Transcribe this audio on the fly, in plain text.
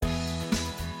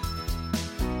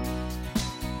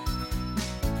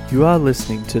You are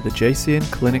listening to the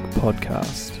JCN Clinic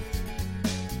Podcast.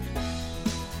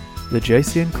 The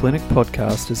JCN Clinic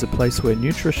Podcast is a place where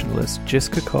nutritionalists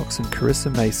Jessica Cox and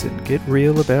Carissa Mason get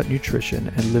real about nutrition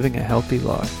and living a healthy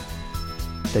life.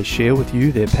 They share with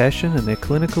you their passion and their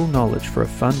clinical knowledge for a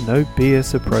fun, no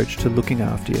BS approach to looking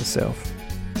after yourself.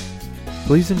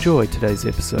 Please enjoy today's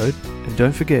episode and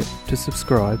don't forget to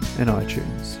subscribe in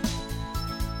iTunes.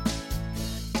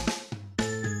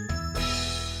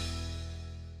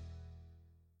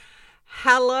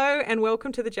 Hello and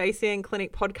welcome to the JCN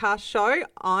Clinic Podcast show.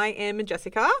 I am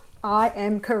Jessica. I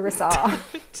am Carissa. I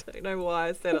don't know why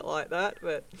I said it like that,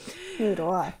 but Who do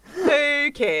I?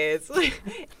 who cares?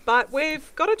 But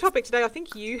we've got a topic today. I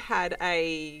think you had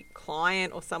a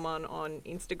client or someone on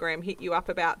Instagram hit you up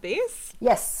about this.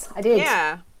 Yes, I did.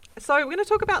 Yeah. So we're going to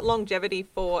talk about longevity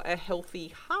for a healthy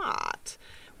heart,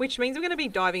 which means we're going to be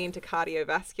diving into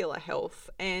cardiovascular health.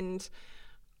 And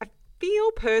I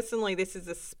feel personally this is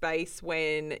a space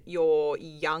when you're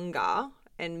younger,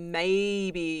 and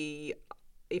maybe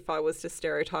if I was to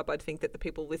stereotype, I'd think that the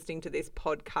people listening to this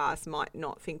podcast might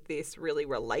not think this really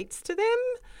relates to them,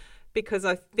 because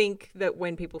I think that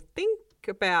when people think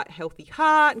about healthy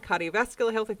heart and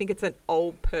cardiovascular health, I think it's an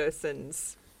old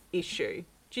person's issue.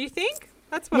 Do you think?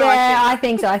 That's what I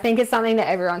think so. I think it's something that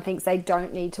everyone thinks they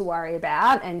don't need to worry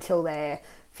about until they're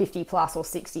 50 plus or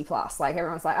 60 plus. Like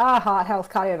everyone's like, heart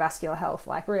health, cardiovascular health.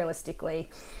 Like realistically,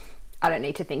 I don't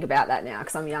need to think about that now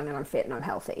because I'm young and I'm fit and I'm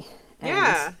healthy.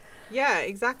 And Yeah,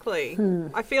 exactly.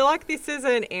 I feel like this is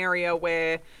an area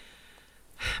where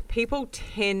people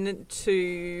tend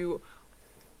to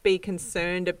be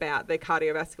concerned about their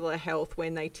cardiovascular health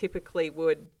when they typically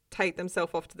would take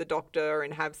themselves off to the doctor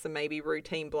and have some maybe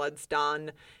routine bloods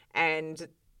done, and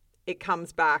it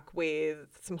comes back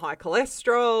with some high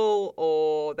cholesterol,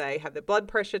 or they have their blood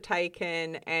pressure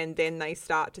taken, and then they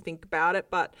start to think about it.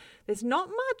 But there's not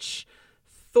much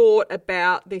thought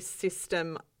about this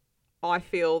system, I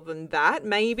feel, than that.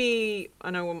 Maybe, I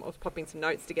know when I was popping some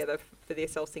notes together for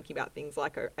this, I was thinking about things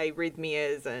like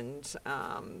arrhythmias and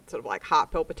sort of like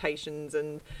heart palpitations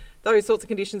and those sorts of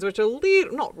conditions, which are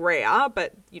not rare,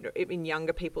 but you know, in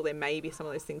younger people there may be some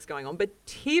of those things going on. But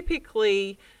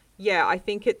typically, yeah, I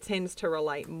think it tends to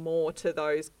relate more to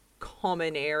those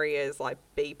common areas like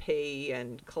BP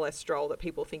and cholesterol that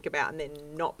people think about, and then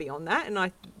not beyond that. And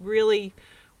I really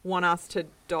want us to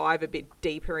dive a bit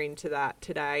deeper into that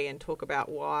today and talk about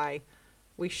why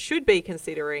we should be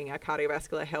considering our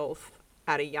cardiovascular health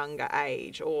at a younger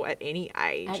age, or at any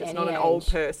age. It's not an old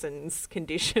person's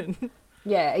condition.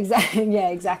 Yeah, exactly. Yeah,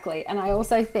 exactly. And I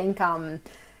also think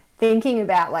thinking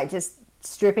about like just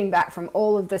stripping back from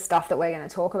all of the stuff that we're going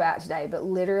to talk about today, but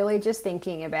literally just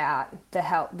thinking about the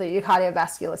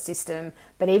cardiovascular system,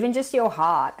 but even just your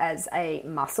heart as a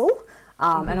muscle.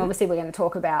 And obviously we're going to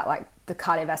talk about like the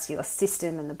cardiovascular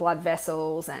system and the blood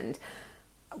vessels and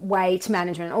weight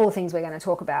management, all the things we're going to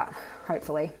talk about,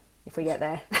 hopefully, if we get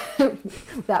there,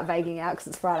 without vaguing out because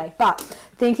it's Friday. But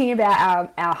thinking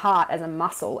about our heart as a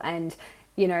muscle, and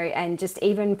you know, and just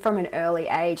even from an early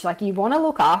age, like you want to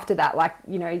look after that. Like,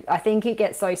 you know, I think it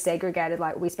gets so segregated.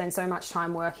 Like we spend so much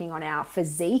time working on our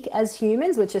physique as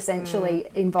humans, which essentially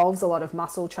involves a lot of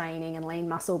muscle training and lean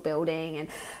muscle building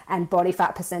and body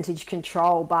fat percentage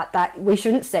control. But that we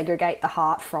shouldn't segregate the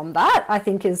heart from that, I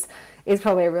think is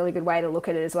probably a really good way to look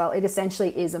at it as well. It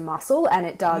essentially is a muscle, and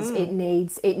it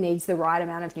needs the right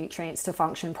amount of nutrients to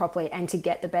function properly and to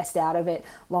get the best out of it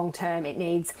long term. It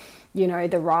needs, you know,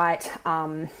 the right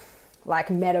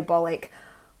like metabolic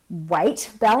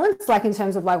weight balance, like in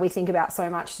terms of like we think about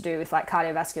so much to do with like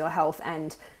cardiovascular health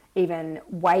and even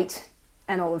weight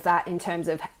and all of that in terms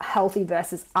of healthy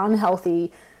versus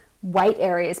unhealthy weight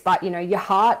areas. But you know, your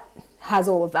heart has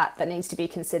all of that needs to be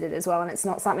considered as well. And it's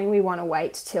not something we want to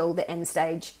wait till the end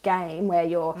stage game where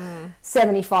you're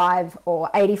 75 or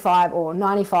 85 or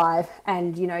 95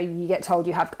 and, you know, you get told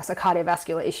you have a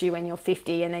cardiovascular issue when you're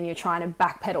 50, and then you're trying to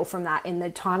backpedal from that in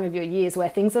the time of your years where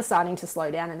things are starting to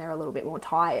slow down and they're a little bit more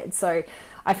tired. So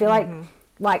I feel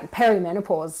like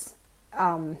perimenopause,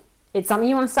 it's something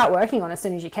you want to start working on as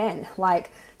soon as you can.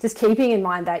 Like, just keeping in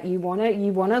mind that you want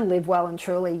to live well and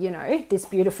truly, you know, this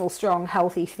beautiful, strong,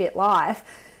 healthy, fit life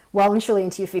well and truly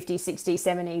into your 50s, 60s,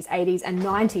 70s, 80s and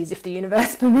 90s if the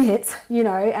universe permits, you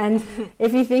know. And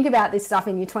if you think about this stuff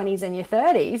in your 20s and your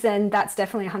 30s, then that's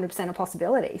definitely 100% a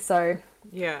possibility. So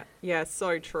yeah,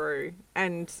 so true.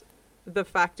 And the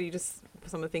fact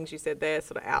some of the things you said there,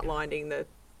 sort of outlining the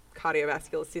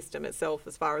cardiovascular system itself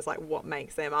as far as like what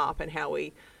makes them up and how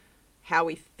we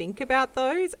think about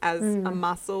those as a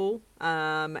muscle,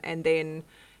 and then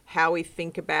how we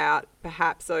think about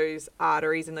perhaps those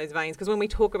arteries and those veins. Because when we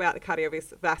talk about the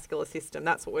cardiovascular system,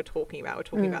 that's what we're talking about. We're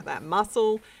talking about that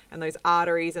muscle and those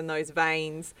arteries and those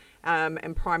veins,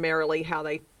 and primarily how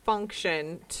they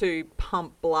function to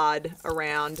pump blood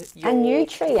around your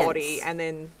nutrients. body. And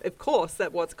then, of course,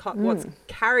 that what's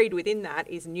carried within that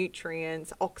is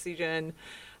nutrients, oxygen.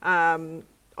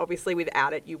 Obviously,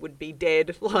 without it, you would be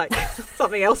dead, like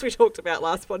something else we talked about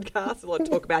last podcast. We'll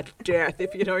talk about death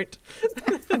if you don't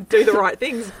do the right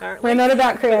things, apparently. We're not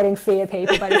about creating fear,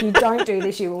 people, but if you don't do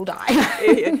this, you will die.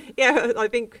 Yeah, I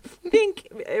think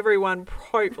everyone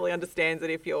hopefully understands that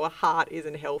if your heart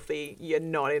isn't healthy, you're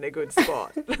not in a good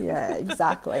spot. Yeah,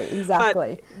 exactly.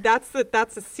 But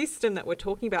that's a system that we're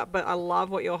talking about. But I love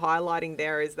what you're highlighting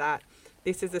there is that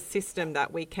this is a system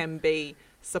that we can be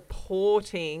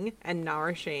supporting and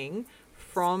nourishing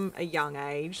from a young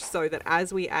age, so that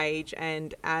as we age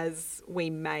and as we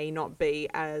may not be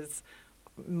as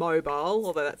mobile,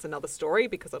 although that's another story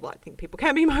because I'd like to think people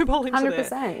can be mobile into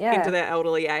their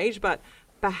elderly age, but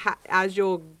perhaps as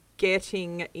you're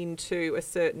getting into a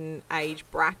certain age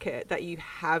bracket, that you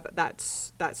have that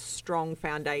strong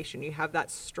foundation, you have that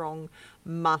strong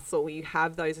muscle, you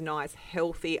have those nice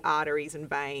healthy arteries and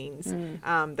veins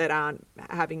that aren't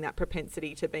having that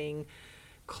propensity to being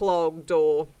clogged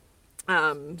or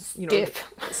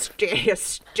stiff.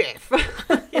 Yes.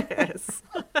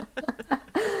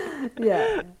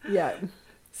 Yeah.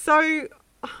 So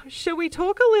shall we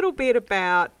talk a little bit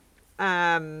about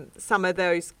some of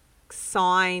those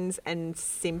signs and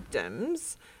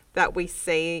symptoms that we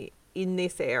see in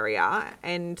this area,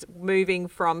 and moving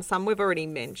from some we've already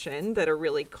mentioned that are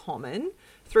really common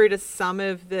through to some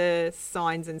of the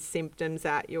signs and symptoms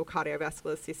that your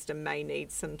cardiovascular system may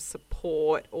need some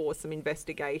support or some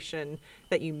investigation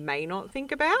that you may not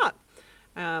think about.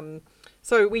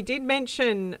 So we did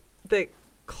mention the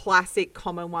classic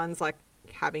common ones like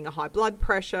having a high blood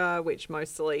pressure, which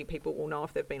mostly people will know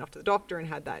if they've been off to the doctor and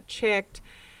had that checked.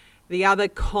 The other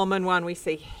common one we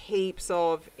see heaps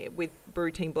of with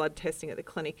routine blood testing at the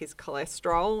clinic is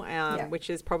cholesterol, which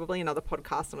is probably another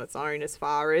podcast on its own as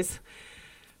far as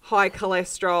high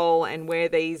cholesterol and where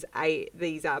these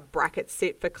brackets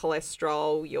sit for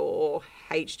cholesterol, your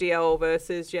HDL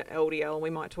versus your LDL. We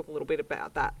might talk a little bit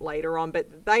about that later on,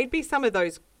 but they'd be some of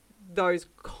those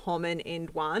common end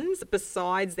ones.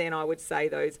 Besides then, I would say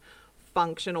those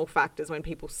functional factors when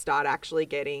people start actually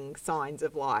getting signs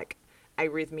of like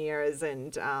arrhythmias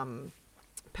and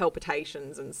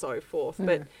palpitations and so forth.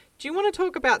 But do you want to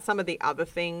talk about some of the other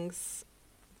things?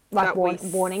 Like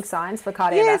warning signs for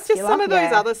cardiovascular? Yeah, it's just some of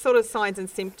those other sort of signs and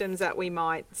symptoms that we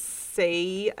might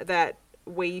see that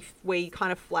we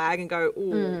kind of flag and go,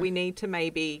 we need to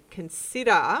maybe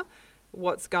consider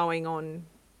what's going on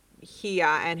here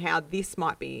and how this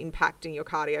might be impacting your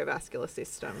cardiovascular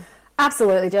system.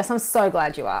 Absolutely, Jess. I'm so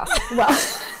glad you asked. Well,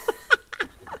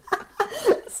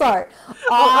 so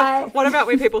what about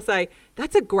when people say,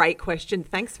 that's a great question,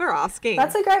 thanks for asking?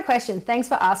 That's a great question, thanks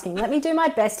for asking. Let me do my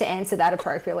best to answer that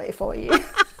appropriately for you.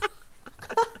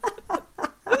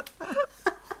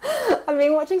 I've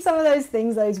been watching some of those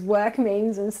things, those work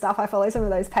memes and stuff. I follow some of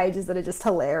those pages that are just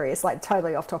hilarious, like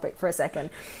totally off topic for a second,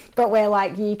 but where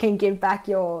like you can give back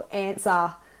your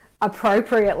answer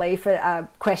appropriately for a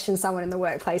question someone in the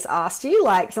workplace asked you,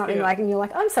 like something like, and you're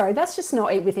like, I'm sorry, that's just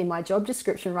not within my job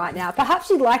description right now.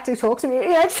 Perhaps you'd like to talk to me.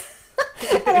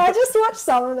 And I just watch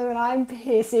some of them and I'm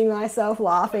pissing myself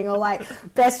laughing, or like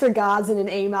best regards in an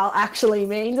email actually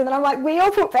means, and then I'm like, we all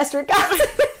put best regards.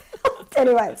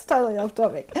 Anyway, it's totally off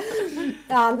topic.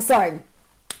 So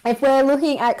if we're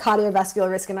looking at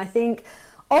cardiovascular risk, and I think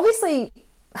obviously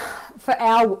for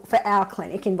our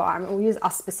clinic environment, we'll use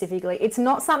us specifically, it's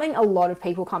not something a lot of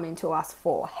people come into us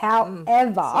for.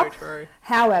 However,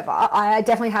 I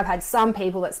definitely have had some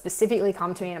people that specifically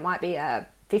come to me, and it might be a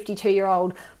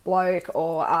 52-year-old bloke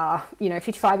or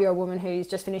 55-year-old woman who's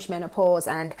just finished menopause,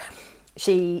 and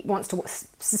she wants to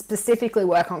specifically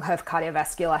work on her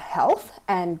cardiovascular health,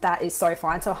 and that is so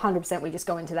fine. So 100% we just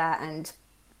go into that, and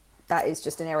that is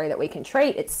just an area that we can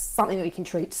treat. It's something that we can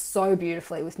treat so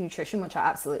beautifully with nutrition, which I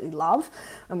absolutely love,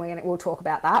 and we'll talk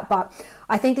about that. But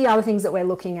I think the other things that we're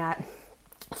looking at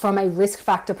from a risk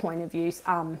factor point of view,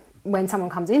 when someone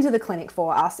comes into the clinic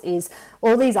for us, is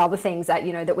all these other things that,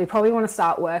 that we probably want to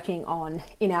start working on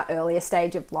in our earlier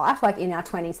stage of life, like in our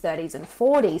 20s, 30s and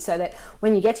 40s, so that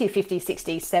when you get to your 50s,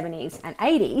 60s, 70s and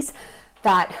 80s,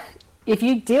 that if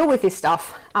you deal with this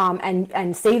stuff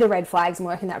and see the red flags and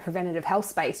work in that preventative health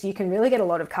space, you can really get a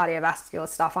lot of cardiovascular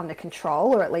stuff under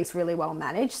control, or at least really well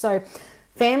managed. So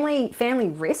family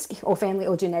risk or family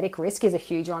or genetic risk is a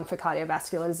huge one for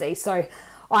cardiovascular disease. So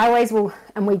I always will,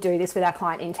 and we do this with our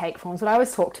client intake forms, but I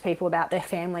always talk to people about their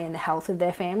family and the health of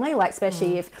their family, like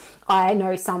especially if I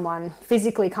know someone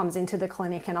physically comes into the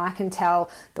clinic and I can tell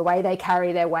the way they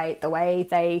carry their weight, the way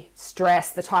they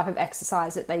stress, the type of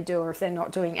exercise that they do, or if they're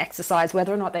not doing exercise,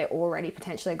 whether or not they're already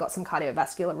potentially got some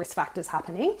cardiovascular risk factors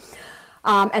happening.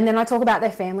 And then I talk about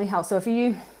their family health. So if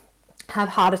you have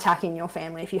heart attack in your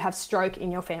family, if you have stroke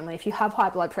in your family, if you have high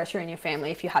blood pressure in your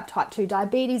family, if you have type 2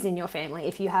 diabetes in your family,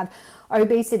 if you have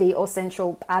obesity or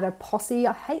central adiposity,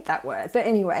 I hate that word, but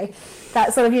anyway,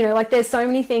 that sort of, like there's so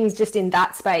many things just in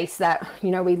that space that,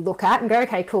 we look at and go,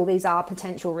 okay, cool, these are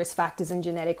potential risk factors and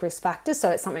genetic risk factors.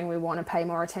 So it's something we want to pay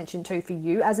more attention to for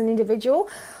you as an individual.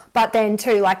 But then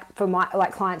too, like for my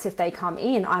clients, if they come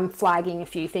in, I'm flagging a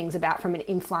few things about from an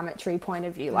inflammatory point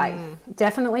of view. Like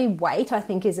definitely weight, I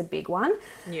think, is a big one.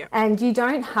 Yeah. And you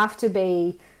don't have to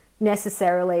be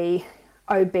necessarily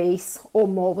obese or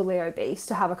morbidly obese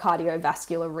to have a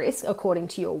cardiovascular risk according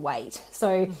to your weight.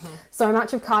 So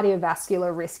much of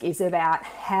cardiovascular risk is about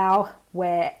how,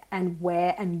 where and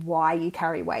why you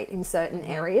carry weight in certain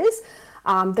areas.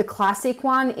 The classic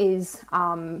one is,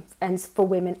 and for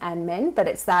women and men, but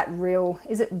it's that real,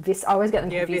 I always get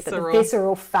them confused, but the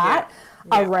visceral fat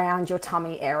around your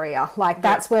tummy area. Like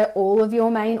that's where all of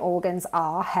your main organs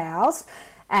are housed.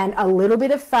 And a little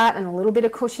bit of fat and a little bit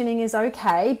of cushioning is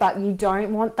okay, but you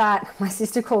don't want that. My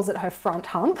sister calls it her front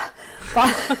hump,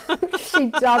 but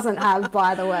she doesn't have,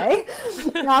 by the way.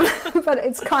 But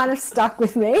it's kind of stuck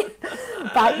with me.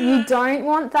 But you don't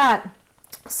want that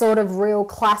sort of real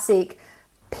classic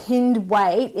pinned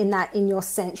weight in your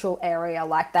central area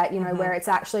like that, where it's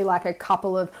actually like a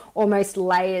couple of almost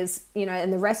layers,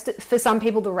 and the rest, for some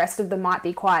people, the rest of them might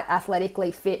be quite athletically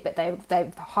fit, but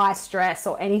they've high stress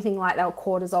or anything like that, or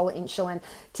cortisol, insulin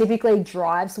typically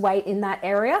drives weight in that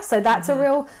area. So that's a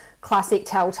real classic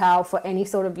telltale for any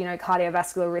sort of,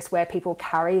 cardiovascular risk where people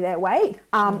carry their weight.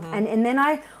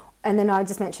 And then I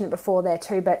just mentioned it before there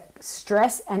too, but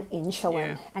stress and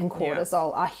insulin and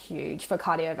cortisol are huge for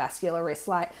cardiovascular risk.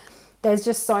 Like there's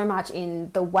just so much in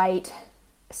the weight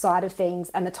side of things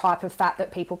and the type of fat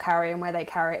that people carry and where they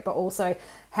carry it, but also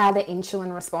how their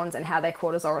insulin responds and how their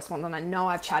cortisol responds. And I know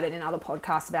I've chatted in other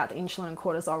podcasts about the insulin and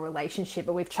cortisol relationship,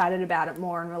 but we've chatted about it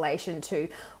more in relation to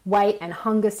weight and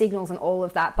hunger signals and all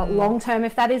of that. But long term,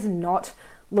 if that is not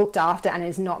looked after and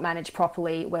is not managed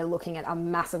properly, we're looking at a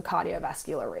massive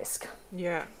cardiovascular risk.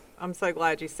 Yeah, I'm so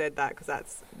glad you said that, because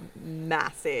that's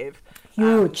massive.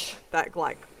 Huge. That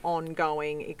like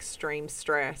ongoing extreme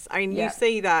stress. I mean, you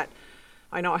see that.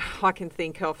 I know I can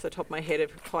think off the top of my head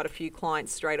of quite a few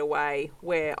clients straight away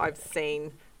where I've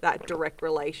seen that direct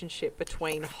relationship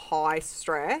between high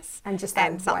stress and just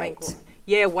that something. Weight.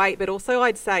 Yeah, weight, but also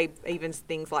I'd say even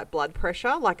things like blood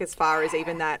pressure, like as far as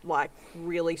even that like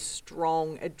really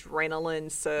strong adrenaline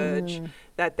surge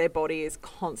that their body is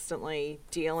constantly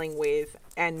dealing with.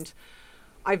 And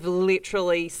I've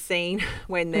literally seen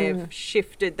when they've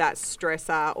shifted that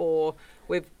stressor, or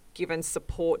we've given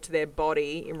support to their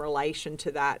body in relation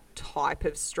to that type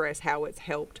of stress, how it's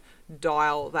helped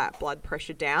dial that blood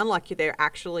pressure down. Like they're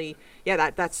actually,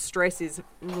 that stress is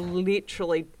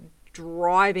literally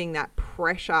driving that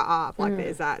pressure up. Like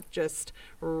there's that just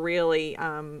really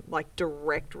like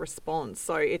direct response.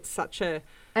 So it's such a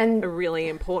really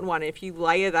important one. If you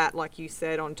layer that, like you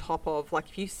said, on top of, like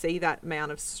if you see that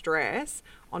amount of stress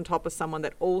on top of someone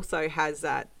that also has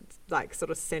that like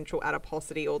sort of central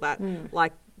adiposity or that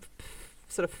like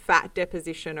sort of fat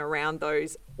deposition around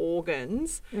those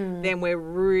organs, then we're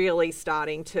really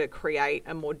starting to create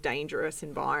a more dangerous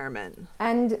environment.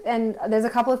 And there's a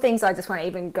couple of things I just want to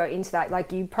even go into that.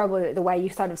 Like you probably, the way you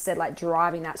sort of said, like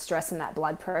driving that stress and that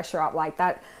blood pressure up, like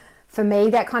that, for me,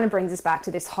 that kind of brings us back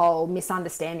to this whole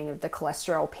misunderstanding of the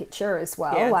cholesterol picture as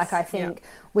well. Yes. Like I think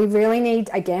we really need,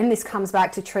 again, this comes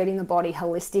back to treating the body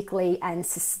holistically and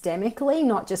systemically,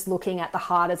 not just looking at the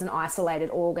heart as an isolated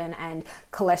organ and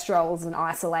cholesterol as an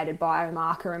isolated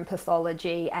biomarker and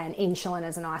pathology and insulin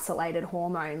as an isolated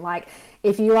hormone. Like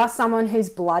if you are someone whose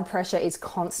blood pressure is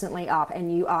constantly up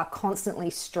and you are constantly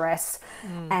stressed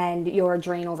and your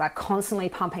adrenals are constantly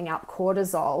pumping up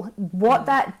cortisol, what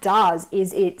that does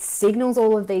is it signals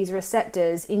all of these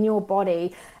receptors in your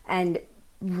body and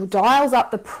dials up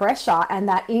the pressure, and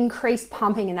that increased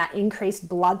pumping and that increased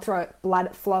blood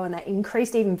flow and that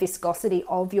increased even viscosity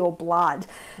of your blood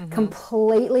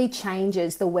completely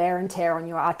changes the wear and tear on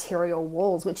your arterial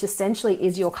walls, which essentially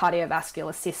is your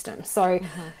cardiovascular system. So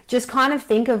just kind of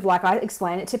think of, like I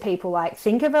explain it to people, like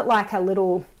think of it like a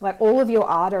little, like all of your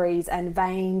arteries and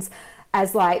veins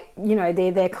as like, you know,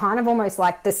 they're kind of almost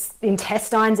like this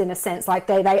intestines in a sense. Like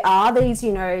they are these,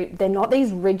 you know, they're not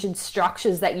these rigid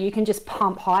structures that you can just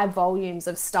pump high volumes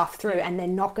of stuff through and they're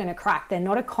not going to crack. They're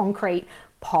not a concrete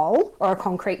pole or a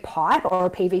concrete pipe or a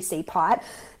PVC pipe.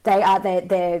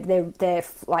 They're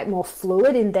like more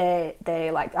fluid in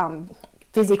their like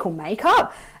physical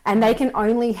makeup, and they can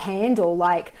only handle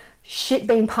like shit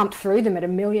being pumped through them at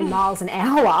 1,000,000 miles an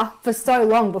hour for so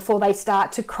long before they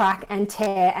start to crack and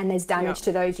tear, and there's damage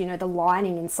to those, you know, the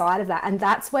lining inside of that. And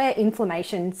that's where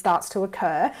inflammation starts to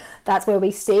occur. That's where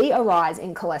we see a rise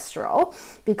in cholesterol,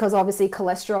 because obviously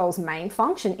cholesterol's main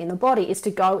function in the body is to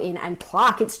go in and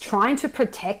plaque. It's trying to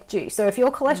protect you. So if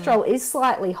your cholesterol is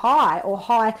slightly high or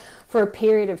high for a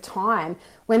period of time,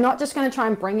 we're not just going to try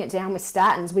and bring it down with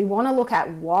statins. We want to look at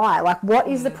why. Like, what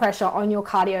is the pressure on your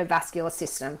cardiovascular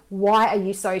system? Why are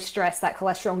you so stressed that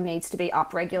cholesterol needs to be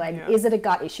upregulated? Yeah. Is it a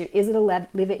gut issue? Is it a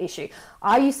liver issue?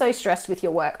 Are you so stressed with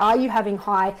your work? Are you having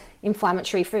high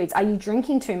inflammatory foods? Are you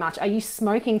drinking too much? Are you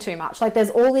smoking too much? Like,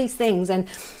 there's all these things. And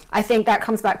I think that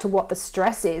comes back to what the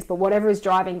stress is. But whatever is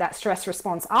driving that stress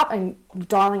response up and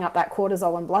dialing up that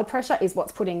cortisol and blood pressure is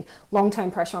what's putting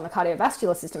long-term pressure on the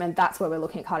cardiovascular system. And that's where we're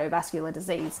looking at cardiovascular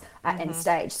disease at end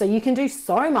stage. So you can do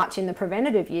so much in the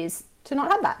preventative years to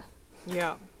not have that.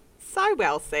 Yeah. So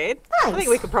well said. Thanks. I think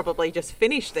we could probably just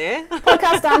finish there.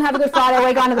 Podcast done. Have a good Friday.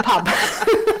 We're going to the pub.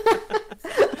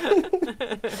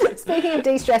 Speaking of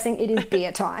de-stressing, it is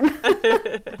beer time.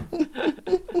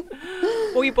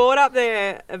 Well, you brought up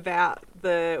there about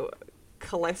the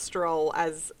cholesterol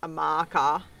as a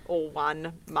marker, or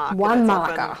one marker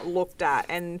often looked at,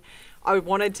 and I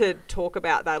wanted to talk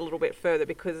about that a little bit further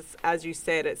because, as you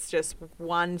said, it's just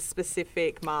one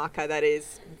specific marker that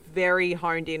is very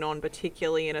honed in on,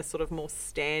 particularly in a sort of more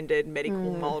standard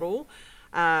medical model.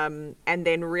 And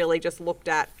then really just looked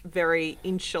at very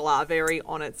insular, very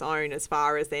on its own, as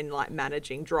far as then like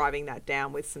managing, driving that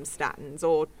down with some statins,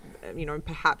 or, you know,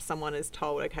 perhaps someone is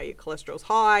told, okay, your cholesterol's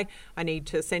high, I need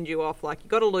to send you off, like, you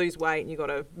got to lose weight and you got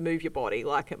to move your body.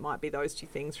 Like, it might be those two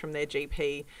things from their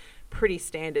GP, pretty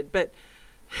standard. But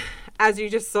as you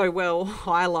just so well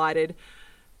highlighted,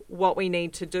 what we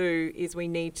need to do is we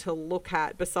need to look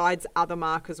at, besides other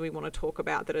markers we want to talk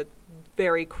about that are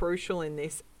very crucial in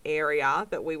this area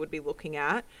that we would be looking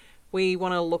at, we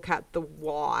want to look at the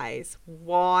whys.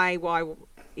 Why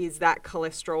is that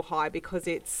cholesterol high? Because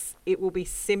it will be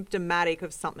symptomatic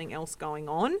of something else going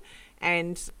on.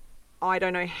 And I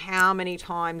don't know how many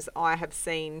times I have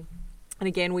seen, and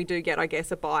again, we do get, I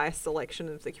guess, a biased selection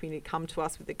of the community come to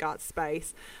us with the gut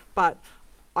space, but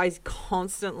I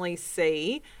constantly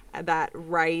see that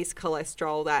raised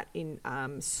cholesterol, that in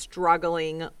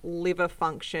struggling liver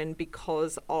function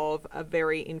because of a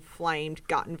very inflamed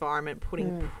gut environment,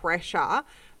 putting pressure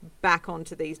back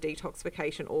onto these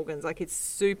detoxification organs. Like, it's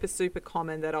super, super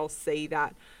common that I'll see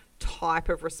that type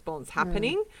of response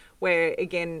happening, where,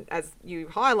 again, as you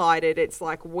highlighted, it's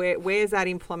like, where's that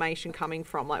inflammation coming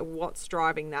from? Like, what's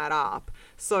driving that up?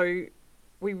 So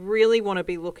we really want to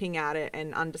be looking at it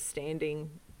and understanding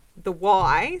the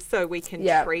why, so we can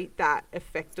treat that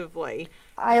effectively.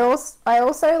 I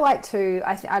also like to,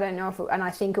 I don't know if it, and I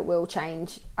think it will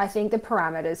change, I think the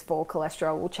parameters for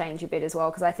cholesterol will change a bit as well,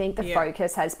 because I think the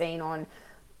focus has been on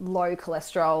low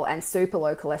cholesterol, and super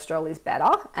low cholesterol is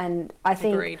better. And I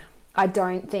think Agreed. I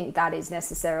don't think that is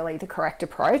necessarily the correct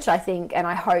approach. I think, and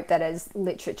I hope that as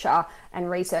literature and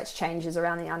research changes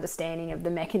around the understanding of the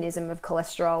mechanism of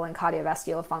cholesterol and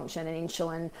cardiovascular function and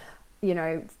insulin, you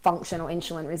know, function or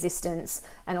insulin resistance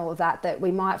and all of that, that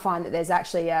we might find that there's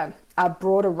actually a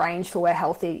broader range for where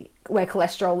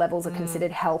cholesterol levels are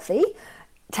considered healthy,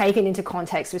 taken into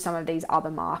context with some of these other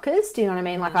markers. Do you know what I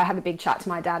mean? Like, I have a big chat to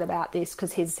my dad about this,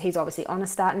 because he's obviously on a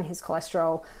statin. His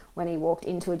cholesterol, when he walked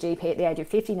into a GP at the age of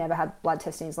 50, never had blood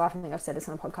testing in his life, I think I've said this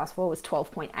on a podcast before, was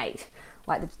 12.8.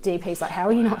 Like, the GP's like, how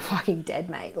are you not fucking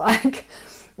dead, mate? Like,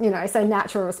 you know, so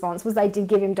natural response was they did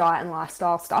give him diet and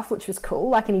lifestyle stuff, which was cool.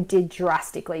 Like, and he did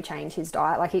drastically change his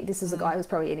diet. Like, this is a guy who was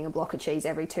probably eating a block of cheese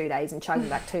every 2 days and chugging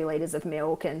back 2 litres of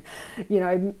milk and, you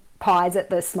know, pies at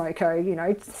the smoko, you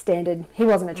know, standard. He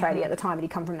wasn't a tradie at the time, but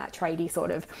he'd come from that tradie sort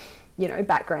of, you know,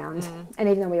 background. And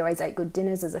even though we always ate good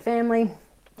dinners as a family,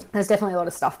 there's definitely a lot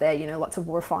of stuff there, you know, lots of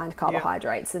refined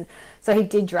carbohydrates. And so he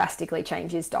did drastically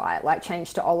change his diet, like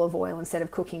changed to olive oil instead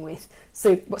of cooking with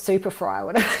super fry or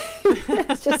whatever.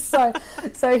 It's just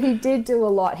so he did do a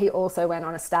lot. He also went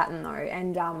on a statin though.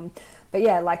 And, but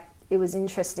yeah, like, it was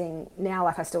interesting now,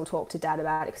 like, I still talk to Dad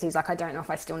about it, because he's like, I don't know if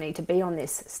I still need to be on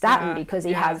this statin, because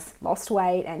he has lost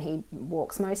weight and he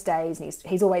walks most days, and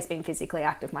he's always been physically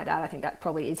active, my dad. I think that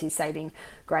probably is his saving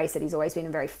grace, that he's always been a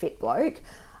very fit bloke.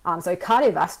 So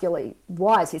cardiovascularly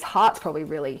wise, his heart's probably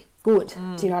really good.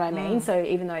 Do you know what I mean? So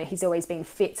even though he's always been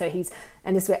fit,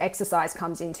 and this is where exercise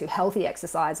comes into, healthy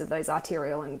exercise of those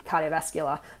arterial and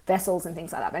cardiovascular vessels and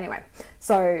things like that. But anyway,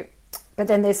 but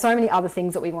then there's so many other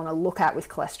things that we want to look at with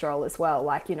cholesterol as well.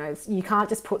 Like, you can't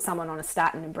just put someone on a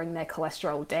statin and bring their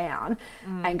cholesterol down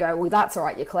and go, well, that's all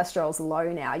right, your cholesterol's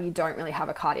low now. You don't really have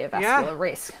a cardiovascular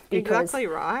risk. Exactly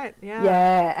right. Yeah.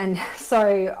 Yeah. And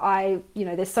so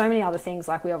there's so many other things.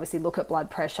 Like, we obviously look at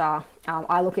blood pressure.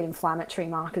 I look at inflammatory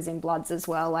markers in bloods as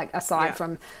well, like aside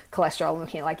from cholesterol,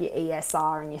 looking at like your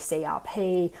ESR and your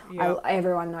CRP.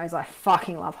 Everyone knows I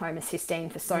fucking love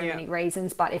homocysteine for so many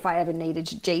reasons, but if I ever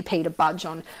needed your GP to budge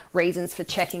on reasons for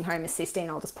checking homocysteine,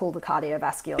 I'll just pull the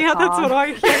cardiovascular card. That's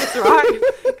what that's right,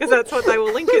 because that's what they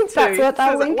will link it to. That's what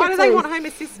they'll link why it do to. They want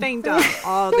homocysteine done?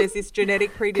 Oh, there's this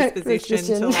genetic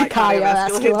predisposition to like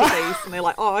cardiovascular disease, and they're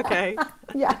like, oh, okay.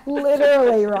 Yeah,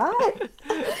 literally, right?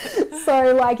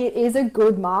 So, like, it is a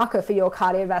good marker for your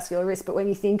cardiovascular risk. But when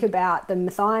you think about the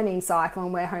methionine cycle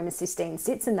and where homocysteine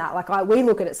sits in that, we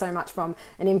look at it so much from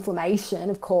an inflammation,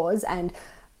 of course, and,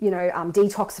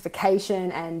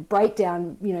 detoxification and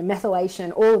breakdown,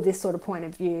 methylation, all of this sort of point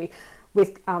of view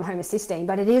with homocysteine.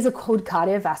 But it is a good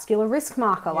cardiovascular risk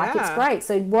marker. It's great.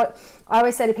 So what I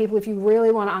always say to people, if you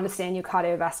really want to understand your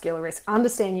cardiovascular risk,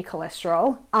 understand your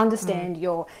cholesterol, understand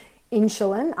your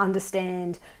insulin,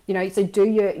 understand, so do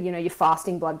your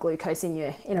fasting blood glucose in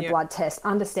a blood test,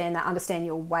 understand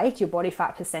your weight, your body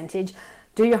fat percentage,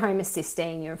 do your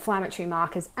homocysteine, your inflammatory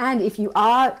markers. And if you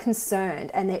are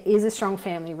concerned and there is a strong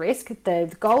family risk,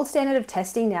 the gold standard of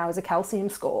testing now is a calcium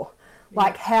score.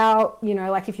 Like how,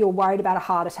 if you're worried about a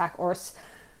heart attack or a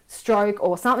stroke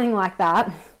or something like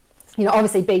that,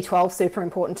 obviously B12 super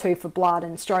important too for blood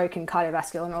and stroke and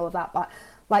cardiovascular and all of that, but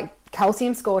like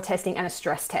calcium score testing and a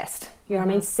stress test, what I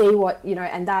mean? See what,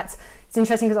 and it's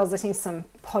interesting because I was listening to some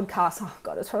podcasts,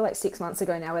 it was probably like 6 months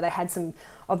ago now, where they had some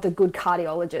of the good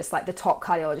cardiologists, like the top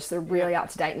cardiologists that are really up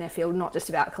to date in their field, not just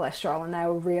about cholesterol, and they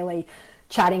were really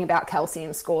chatting about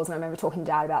calcium scores. And I remember talking to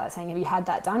Dad about that, saying, have you had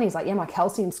that done? He's like, yeah, my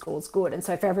calcium score's good. And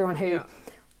so for everyone who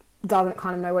doesn't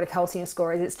kind of know what a calcium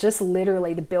score is, it's just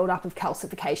literally the buildup of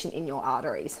calcification in your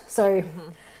arteries. So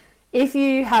if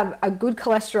you have a good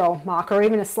cholesterol marker or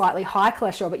even a slightly high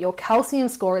cholesterol, but your calcium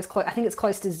score is I think it's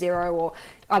close to 0, or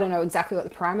I don't know exactly what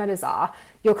the parameters are,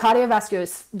 your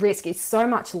cardiovascular risk is so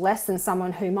much less than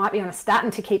someone who might be on a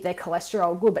statin to keep their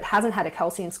cholesterol good but hasn't had a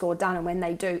calcium score done, and when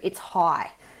they do, it's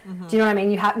high. Do you know what I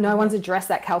mean? No one's addressed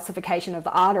that calcification of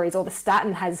the arteries, or the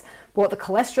statin has brought the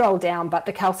cholesterol down, but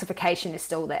the calcification is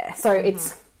still there. So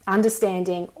it's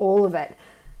understanding all of it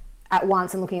at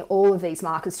once and looking at all of these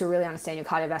markers to really understand your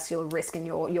cardiovascular risk and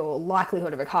your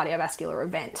likelihood of a cardiovascular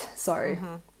event. So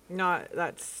no,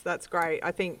 that's great.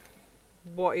 I think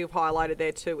what you've highlighted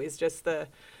there too is just the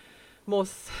more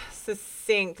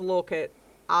succinct look at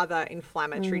other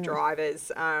inflammatory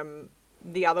drivers.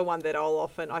 The other one that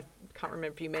I can't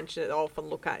remember if you mentioned it, I'll often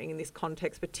look at in this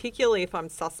context, particularly if I'm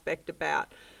suspect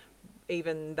about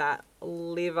even that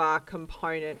liver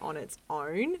component on its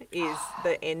own, is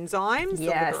the enzymes, the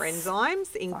liver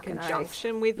enzymes, in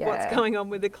conjunction with what's going on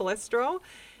with the cholesterol.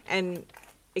 And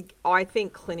I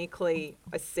think clinically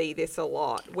I see this a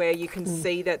lot, where you can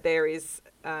see that there is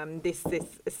this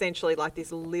essentially like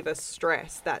this liver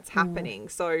stress that's happening.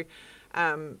 So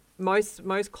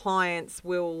most clients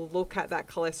will look at that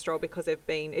cholesterol because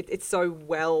it's so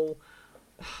well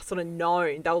sort of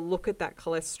known. They'll look at that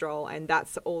cholesterol and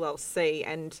that's all they'll see.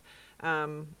 And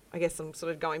I guess I'm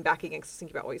sort of going back again,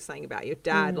 thinking about what you're saying about your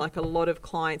dad. Like, a lot of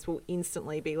clients will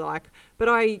instantly be like, but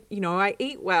I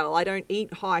eat well. I don't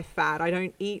eat high fat. I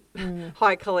don't eat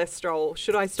high cholesterol.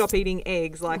 Should I stop eating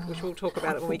eggs? Like, which we'll talk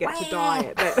about it when we get to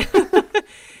diet. But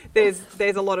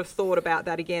there's a lot of thought about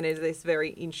that, again, as this very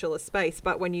insular space.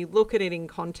 But when you look at it in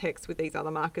context with these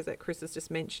other markers that Chris is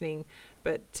just mentioning,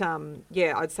 but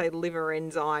I'd say liver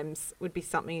enzymes would be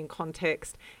something in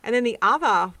context. And then the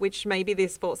other, which maybe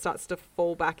this starts to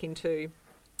fall back into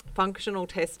functional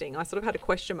testing. I sort of had a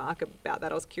question mark about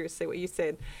that. I was curious to see what you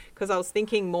said, because I was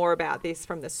thinking more about this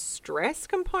from the stress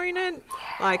component.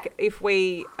 Like,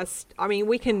 you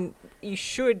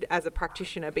should, as a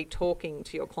practitioner, be talking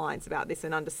to your clients about this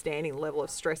and understanding the level of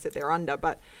stress that they're under.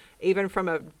 But even from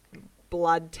a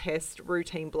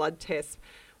routine blood test,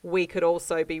 we could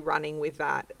also be running with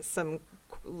that,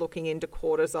 looking into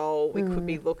cortisol. We could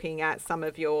be looking at some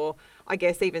of your, I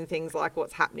guess, even things like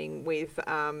what's happening with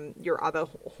your other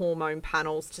hormone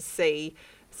panels to see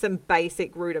some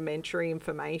basic rudimentary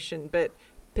information. But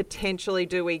potentially,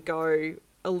 do we go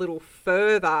a little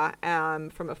further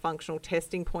from a functional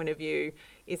testing point of view,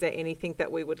 is there anything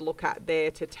that we would look at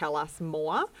there to tell us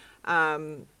more?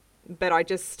 But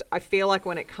I feel like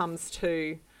when it comes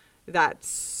to that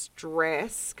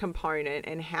stress component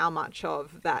and how much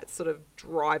of that sort of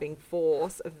driving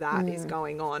force of that is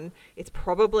going on, it's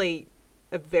probably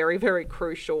a very, very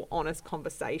crucial, honest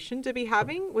conversation to be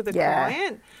having with a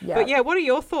client. Yeah. But what are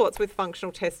your thoughts with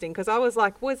functional testing? Because I was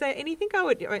like, was there anything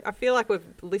I feel like we've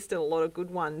listed a lot of good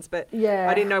ones, but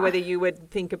I didn't know whether you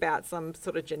would think about some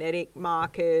sort of genetic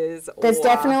markers. There's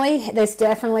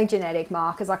definitely genetic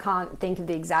markers. I can't think of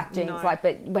the exact genes,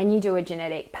 but when you do a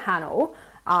genetic panel,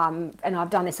 and I've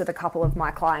done this with a couple of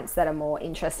my clients that are more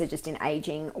interested just in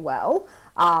aging well,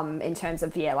 in terms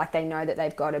of, like they know that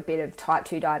they've got a bit of type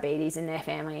 2 diabetes in their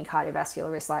family and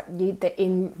cardiovascular risk,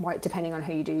 depending on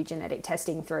who you do your genetic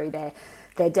testing through, there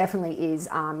definitely is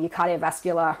your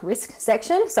cardiovascular risk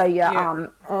section. So your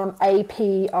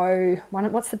APO,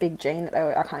 what's the big gene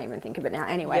that I can't even think of it now.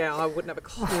 Anyway. Yeah, I wouldn't have a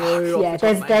clue.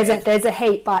 There's a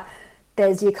heap, but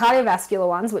there's your cardiovascular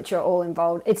ones, which are all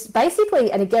involved. It's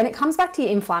basically, and again, it comes back to your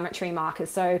inflammatory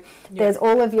markers. So there's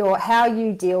all of how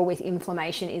you deal with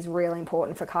inflammation is really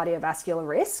important for cardiovascular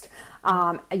risk.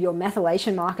 Your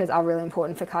methylation markers are really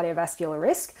important for cardiovascular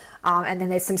risk. And then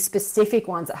there's some specific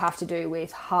ones that have to do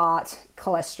with heart,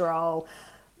 cholesterol,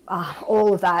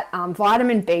 all of that.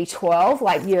 Vitamin B12,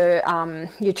 like your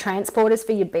transporters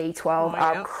for your B12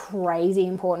 are crazy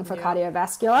important for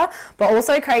cardiovascular, but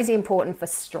also crazy important for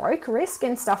stroke risk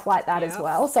and stuff like that as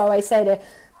well. So I say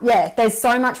there's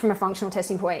so much from a functional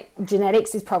testing point.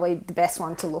 Genetics is probably the best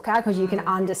one to look at because you can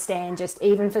understand, just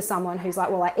even for someone who's like,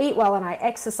 well, I eat well and I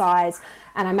exercise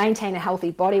and I maintain a healthy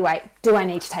body weight, do I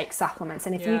need to take supplements?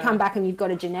 And if you come back and you've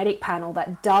got a genetic panel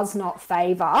that does not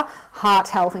favour heart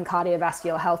health and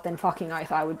cardiovascular health, then fucking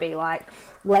oath I would be like,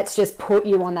 let's just put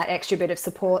you on that extra bit of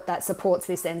support that supports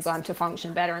this enzyme to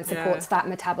function better and supports fat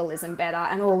metabolism better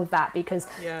and all of that, because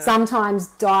sometimes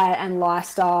diet and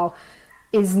lifestyle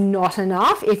is not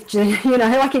enough. If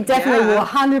it definitely will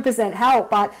 100% help,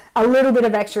 but a little bit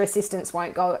of extra assistance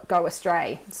won't go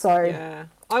astray. So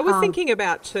I was thinking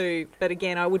about too, but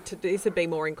again, this would be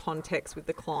more in context with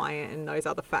the client and those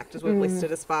other factors we've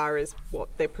listed as far as what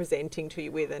they're presenting to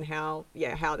you with and how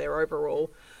their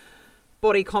overall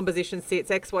body composition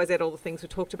sits, X, Y, Z, all the things we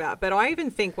talked about. But I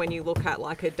even think when you look at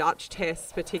like a Dutch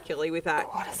test, particularly with that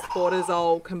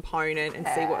cortisol component and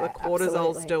see what the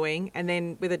cortisol's doing. And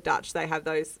then with a Dutch, they have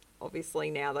those, obviously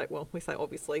now that, well, we say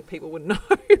obviously, people wouldn't know.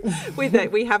 With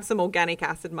it, we have some organic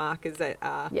acid markers that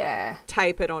are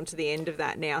tapered onto the end of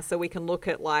that now. So we can look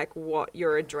at like what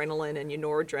your adrenaline and your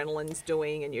noradrenaline's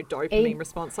doing and your dopamine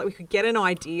response. Like we could get an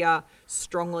idea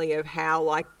strongly of how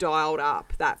like dialed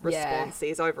up that response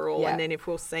is overall. And then if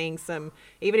we're seeing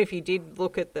even if you did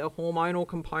look at the hormonal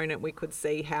component, we could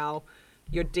see how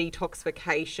your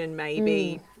detoxification may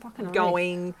be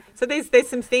going. So there's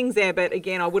some things there, but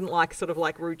again, I wouldn't like sort of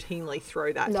like routinely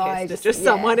throw that test. It's just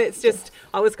someone. It's just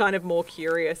I was kind of more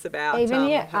curious about even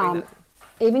your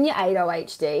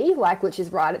 8-OHD, like which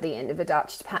is right at the end of a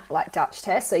Dutch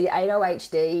test. So your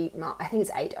 8-OHD, I think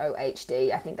it's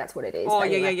 8-OHD. I think that's what it is. Oh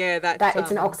yeah. That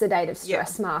it's an oxidative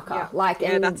stress marker.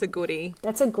 Yeah. That's a goodie.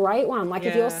 That's a great one. Like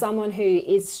if you're someone who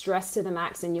is stressed to the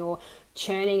max and you're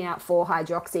churning out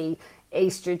 4-hydroxy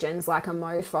estrogens like a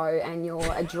mofo and your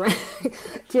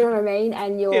do you know what I mean?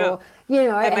 And your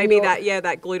and maybe that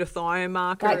glutathione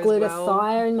marker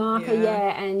marker,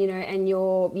 and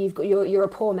you're a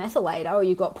poor methylator, or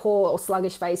you've got poor or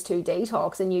sluggish phase 2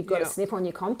 detox, and you've got a SNP on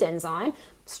your COMT enzyme.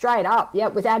 Straight up,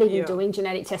 without even doing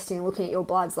genetic testing and looking at your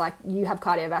bloods, like you have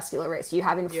cardiovascular risk, you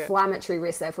have inflammatory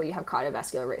risk, therefore you have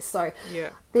cardiovascular risk. So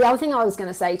the other thing I was going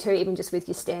to say too, even just with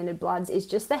your standard bloods, is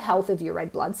just the health of your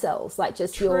red blood cells, like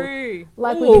just just your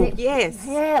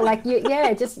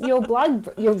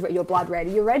blood,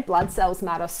 your red blood cells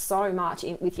matter so much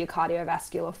with your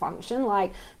cardiovascular function.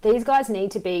 Like these guys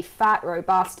need to be fat,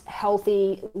 robust,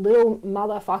 healthy, little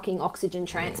motherfucking oxygen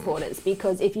transporters,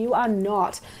 because if you are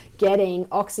not getting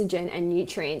oxygen and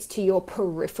nutrients to your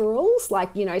peripherals,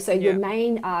 your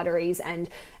main arteries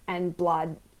and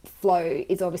blood flow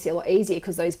is obviously a lot easier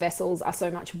because those vessels are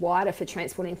so much wider for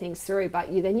transporting things through.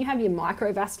 But then you have your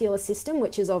microvascular system,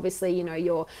 which is obviously,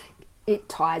 it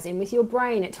ties in with your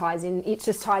brain, it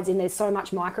just ties in. There's so much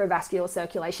microvascular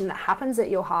circulation that happens at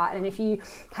your heart, and if you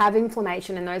have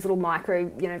inflammation and those little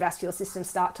vascular systems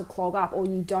start to clog up, or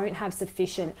you don't have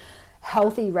sufficient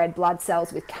healthy red blood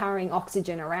cells with carrying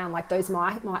oxygen around, like those the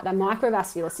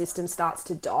microvascular system starts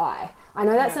to die. I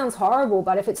know that sounds horrible,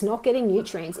 but if it's not getting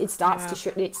nutrients, it starts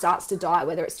to die,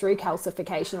 whether it's through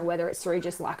calcification or whether it's through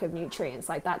just lack of nutrients.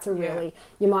 Like that's a really,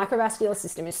 your microvascular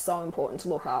system is so important to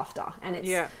look after. And it's,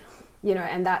 you know,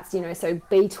 and that's, you know, so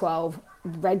B12,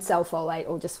 red cell folate,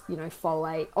 or just, you know,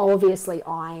 folate, obviously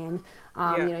iron,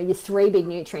 you know, your 3 big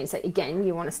nutrients that, again,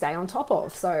 you want to stay on top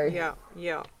of. So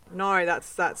no,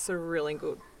 that's a really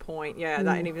good point. That,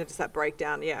 and even just that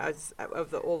breakdown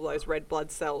of all those red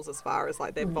blood cells as far as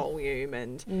like their volume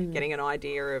and getting an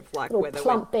idea of like little whether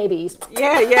plump babies.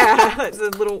 That's a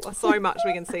little, so much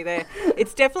we can see there.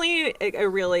 It's definitely a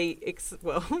really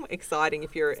exciting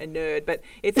if you're a nerd, but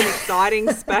it's an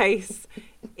exciting space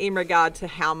in regard to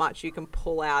how much you can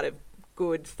pull out of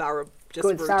good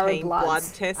routine blood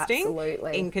testing.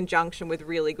 Absolutely. In conjunction with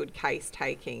really good case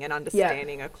taking and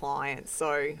understanding a client.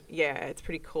 So it's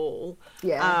pretty cool.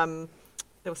 There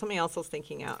was something else I was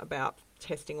thinking out about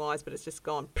testing wise, but it's just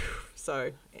gone,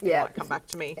 so it might come back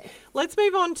to me. Let's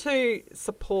move on to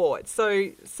support. So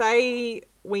say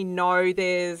we know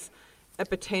there's a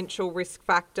potential risk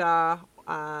factor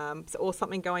or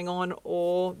something going on,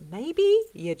 or maybe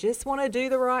you just want to do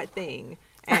the right thing.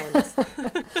 And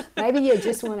maybe you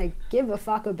just want to give a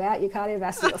fuck about your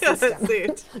cardiovascular system. That's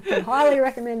it. I highly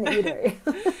recommend that you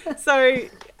do. So,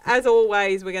 as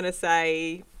always, we're going to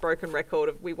say, broken record,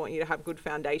 of we want you to have good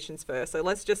foundations first. So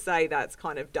let's just say that's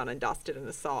kind of done and dusted and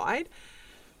aside.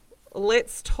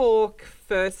 Let's talk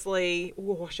firstly,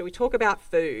 shall we talk about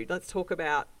food? Let's talk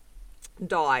about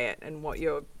diet and what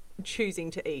you're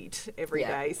choosing to eat every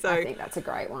day. So I think that's a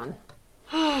great one.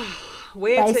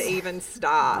 Where to even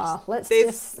start?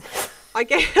 I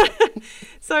guess.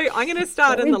 So I'm going to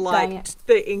start on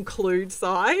the include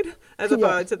side as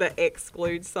opposed to the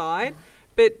exclude side.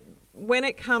 But when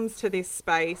it comes to this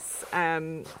space,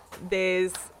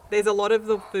 there's a lot of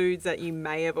the foods that you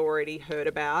may have already heard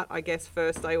about. I guess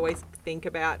first I always think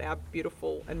about our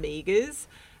beautiful omegas.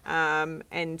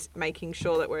 And making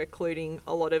sure that we're including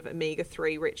a lot of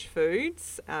omega-3 rich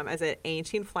foods as an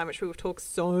anti-inflammatory. We've talked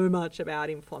so much about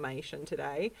inflammation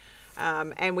today,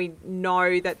 and we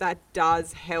know that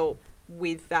does help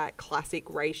with that classic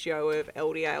ratio of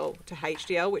LDL to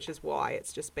HDL, which is why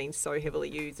it's just been so heavily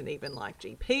used, and even like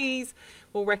GPs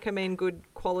will recommend good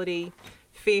quality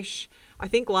fish. I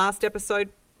think last episode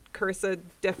Carissa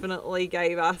definitely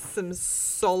gave us some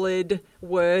solid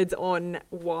words on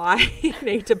why you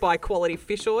need to buy quality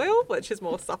fish oil, which is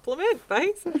more supplement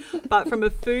based. But from a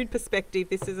food perspective,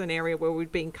 this is an area where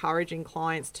we'd be encouraging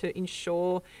clients to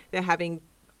ensure they're having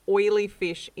oily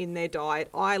fish in their diet.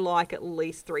 I like at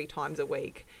least 3 times a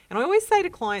week. And I always say to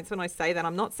clients when I say that,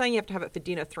 I'm not saying you have to have it for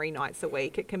dinner 3 nights a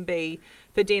week. It can be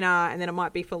for dinner and then it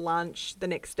might be for lunch the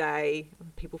next day.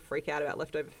 People freak out about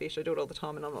leftover fish. I do it all the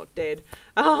time and I'm not dead.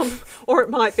 Or it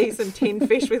might be some tinned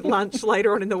fish with lunch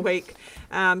later on in the week.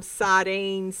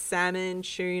 Sardines, salmon,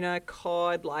 tuna,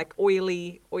 cod, like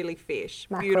oily fish.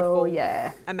 Mackerel,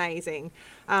 beautiful, amazing.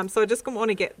 So I just want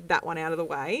to get that one out of the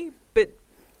way. But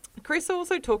Chris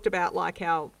also talked about like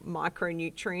our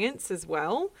micronutrients as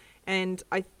well. And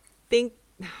I think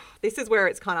this is where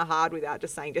it's kind of hard without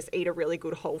just saying just eat a really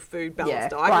good whole food balanced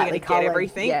diet. You're going to get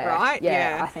everything, right?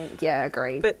 I think,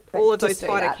 agreed. But all of those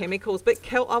phytochemicals. But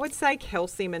I would say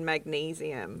calcium and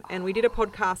magnesium. And we did a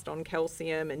podcast on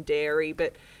calcium and dairy,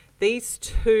 but these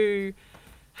two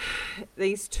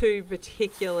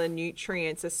particular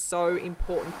nutrients are so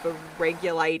important for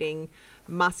regulating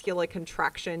muscular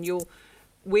contraction.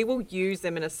 We will use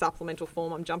them in a supplemental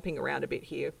form. I'm jumping around a bit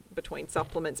here between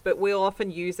supplements, but we'll often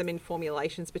use them in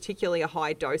formulations, particularly a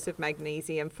high dose of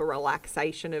magnesium for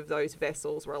relaxation of those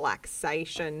vessels,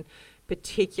 relaxation,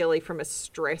 particularly from a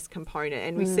stress component.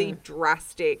 And we see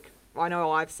I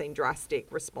know I've seen drastic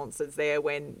responses there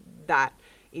when that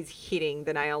is hitting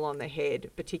the nail on the head,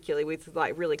 particularly with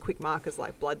like really quick markers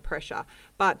like blood pressure.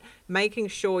 But making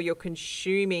sure you're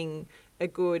consuming a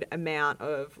good amount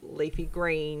of leafy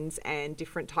greens and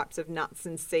different types of nuts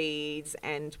and seeds.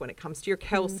 And when it comes to your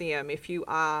calcium, if you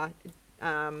are,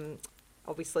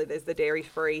 obviously there's the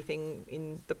dairy-free thing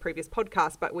in the previous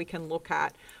podcast, but we can look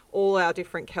at all our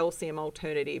different calcium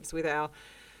alternatives with our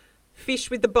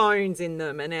fish with the bones in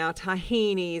them and our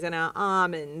tahinis and our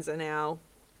almonds and our,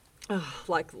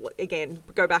 again,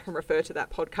 go back and refer to that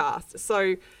podcast.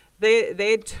 So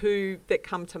they're 2 that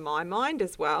come to my mind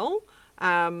as well.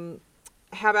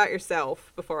 How about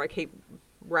yourself before I keep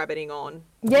rabbiting on?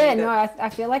 I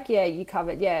feel like, you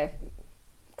covered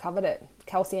it.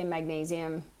 Calcium,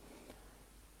 magnesium.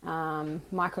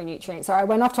 micronutrients. Sorry, I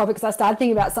went off topic because I started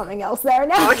thinking about something else there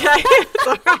now. Okay.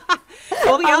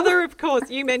 Well, the other, of course,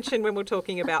 you mentioned when we're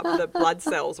talking about the blood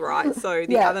cells, right? So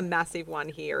the other massive one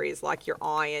here is like your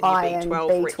iron, your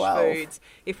B12 rich foods.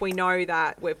 If we know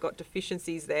that we've got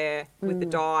deficiencies there with the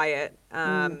diet,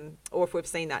 or if we've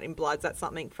seen that in bloods, that's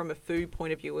something from a food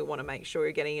point of view, we want to make sure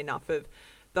you're getting enough of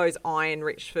those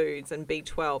iron-rich foods and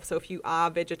B12. So if you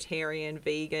are vegetarian,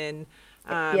 vegan,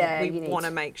 we want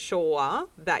to make sure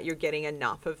that you're getting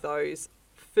enough of those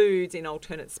foods in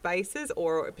alternate spaces,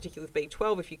 or particularly with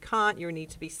B12. If you can't, you need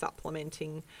to be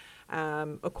supplementing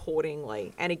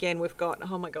accordingly. And again, we've got,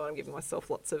 oh my God, I'm giving myself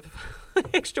lots of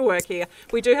extra work here.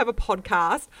 We do have a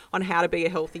podcast on how to be a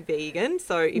healthy vegan.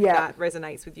 So if that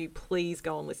resonates with you, please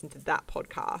go and listen to that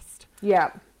podcast.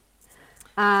 Yeah.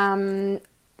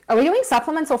 Are we doing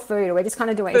supplements or food? Or we're just kind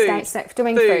of doing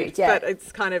food? Yeah, but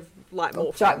it's kind of like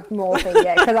morphing. Morphing,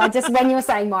 yeah. Because I just, when you were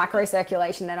saying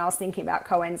microcirculation, then I was thinking about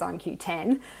coenzyme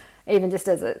Q10, even just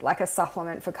as a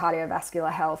supplement for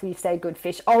cardiovascular health. You say good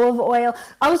fish, olive oil.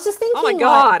 I was just thinking, oh my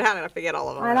God, how did I forget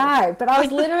olive oil? I know, but I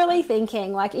was literally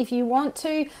thinking, like, if you want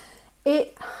to,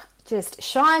 it just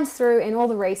shines through in all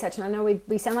the research. And I know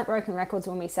we sound like broken records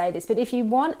when we say this, but if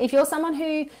you're someone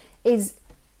who is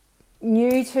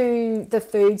new to the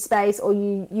food space, or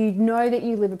you know that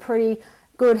you live a pretty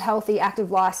good, healthy, active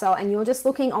lifestyle, and you're just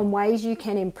looking on ways you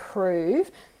can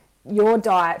improve your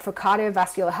diet for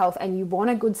cardiovascular health, and you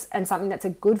want something that's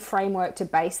a good framework to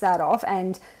base that off,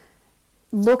 and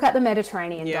look at the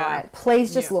Mediterranean diet.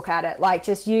 Please just look at it. Like,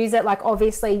 just use it. Like,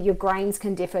 obviously your grains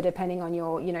can differ depending on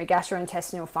your,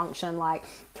 gastrointestinal function. Like,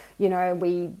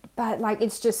 but like,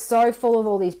 it's just so full of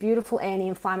all these beautiful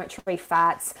anti-inflammatory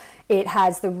fats. It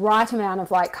has the right amount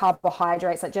of like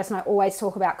carbohydrates. Like Jess and I always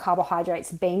talk about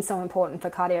carbohydrates being so important for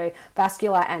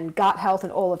cardiovascular and gut health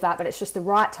and all of that, but it's just the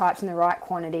right types and the right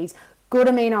quantities. Good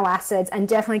amino acids, and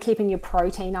definitely keeping your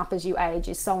protein up as you age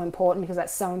is so important, because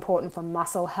that's so important for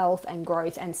muscle health and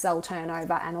growth and cell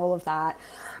turnover and all of that.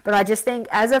 But I just think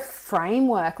as a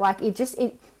framework, like it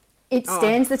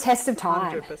stands the test of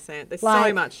time. 100%. There's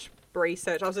so much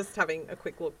research. I was just having a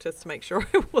quick look just to make sure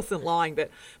I wasn't lying, but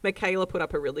Michaela put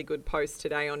up a really good post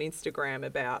today on Instagram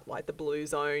about like the Blue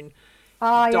Zone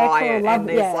diet, cool. And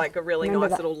there's like a really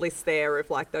nice little list there of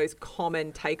like those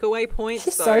common takeaway points.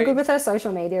 She's so good with her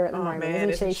social media at the moment, man,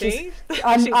 isn't she?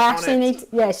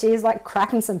 She's like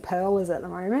cracking some pearls at the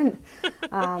moment.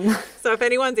 So if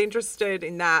anyone's interested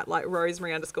in that, like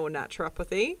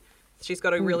Rosemary_naturopathy, she's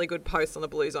got a really good post on the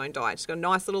Blue Zone diet. She's got a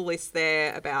nice little list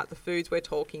there about the foods we're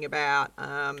talking about.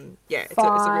 It's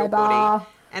a real body,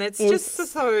 and it's just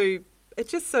so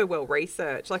well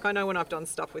researched. Like, I know when I've done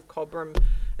stuff with Cobram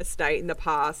Estate in the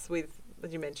past with,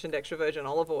 as you mentioned, extra virgin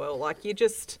olive oil, like you're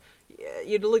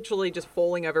literally just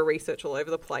falling over research all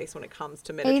over the place when it comes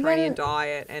to Mediterranean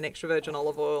diet and extra virgin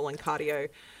olive oil and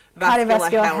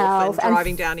cardiovascular health and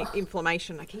driving down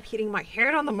inflammation. I keep hitting my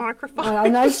head on the microphone. I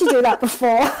noticed you do that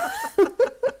before. I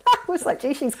was like,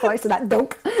 gee, she's close to that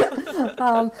dunk.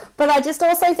 But I just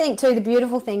also think too, the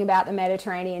beautiful thing about the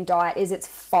Mediterranean diet is its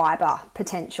fiber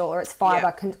potential, or its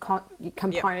fiber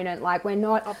component. Like, we're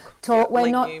not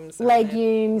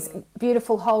legumes,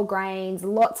 beautiful whole grains,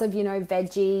 lots of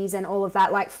veggies and all of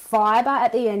that. Like, fiber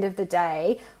at the end of the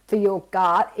day for your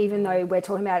gut, even though we're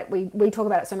talking about it, we talk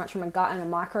about it so much from a gut and a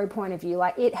micro point of view,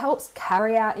 like it helps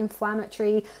carry out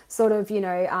inflammatory sort of,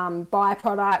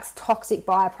 byproducts, toxic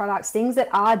byproducts, things that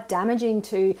are damaging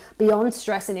to beyond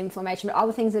stress and inflammation, but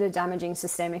other things that are damaging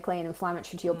systemically and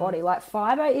inflammatory to your body. Like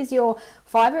fiber and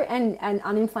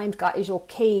uninflamed gut is your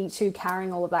key to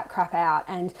carrying all of that crap out.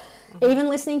 And even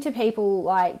listening to people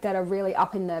like that are really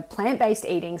up in the plant-based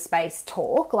eating space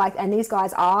talk, like, and these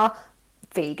guys are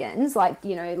vegans, but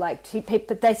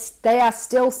they are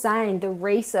still saying the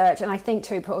research, and I think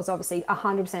too, because obviously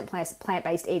 100%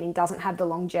 plant-based eating doesn't have the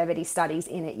longevity studies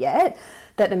in it yet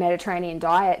that the Mediterranean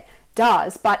diet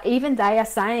does, but even they are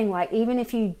saying, like, even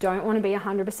if you don't want to be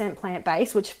 100%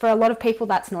 plant-based, which for a lot of people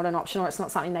that's not an option, or it's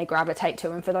not something they gravitate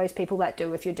to, and for those people that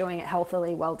do, if you're doing it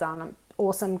healthily, well done,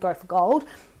 awesome, go for gold.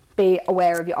 Be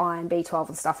aware of your iron, B12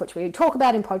 and stuff, which we talk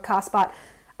about in podcasts, but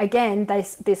again,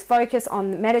 this focus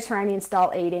on Mediterranean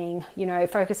style eating,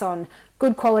 focus on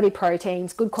good quality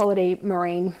proteins, good quality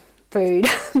marine food,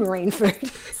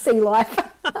 sea life.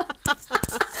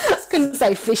 Couldn't doesn't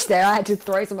say fish there. I had to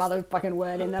throw some other fucking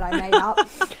word in that I made up.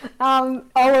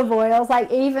 Olive oils,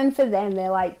 like even for them, they're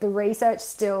like the research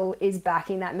still is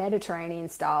backing that Mediterranean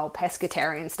style,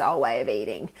 pescatarian style way of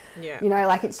eating. Yeah. You know,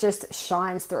 like it's just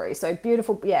shines through. So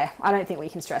beautiful. Yeah, I don't think we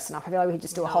can stress enough. I feel like we could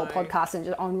just do a whole podcast and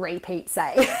just on repeat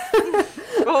say.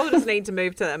 We'll just need to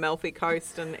move to the Amalfi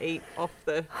Coast and eat off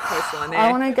the coastline there.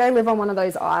 I want to go live on one of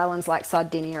those islands like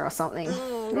Sardinia or something.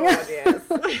 Oh, God, yes.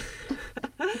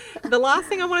 The last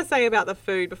thing I want to say about the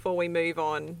food before we move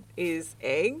on is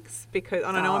eggs, because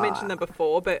I don't know, I mentioned them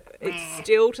before, but it's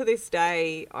still to this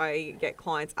day I get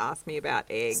clients ask me about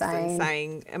eggs and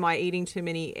saying, am I eating too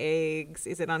many eggs?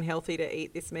 Is it unhealthy to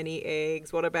eat this many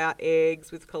eggs? What about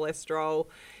eggs with cholesterol?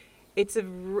 It's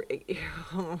I'm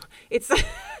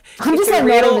just like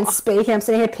not even speaking. I'm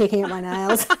sitting here picking at my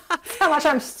nails. How much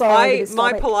I'm sorry.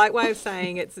 My polite way of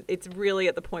saying it's really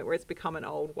at the point where it's become an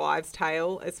old wives'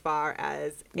 tale as far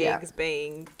as eggs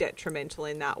being detrimental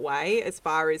in that way, as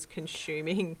far as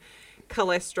consuming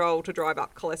cholesterol to drive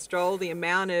up cholesterol. The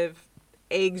amount of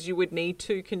eggs you would need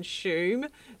to consume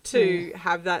to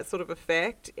have that sort of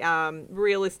effect,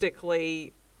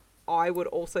 realistically, I would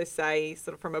also say,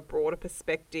 sort of from a broader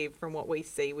perspective, from what we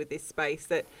see with this space,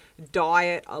 that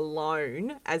diet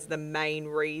alone as the main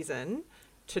reason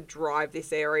to drive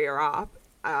this area up,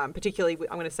 particularly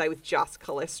I'm going to say with just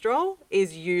cholesterol,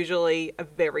 is usually a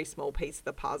very small piece of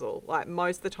the puzzle. Like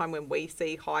most of the time when we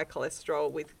see high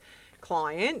cholesterol with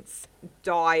clients,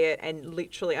 diet and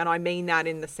literally, and I mean that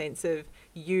in the sense of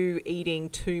you eating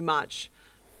too much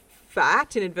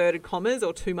fat in inverted commas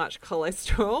or too much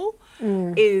cholesterol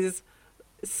is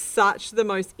such the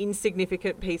most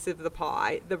insignificant piece of the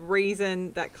pie. The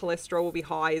reason that cholesterol will be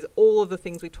high is all of the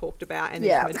things we talked about, and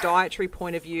then from a dietary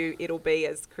point of view, it'll be,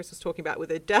 as Chris was talking about with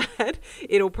her dad,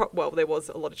 well, there was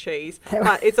a lot of cheese,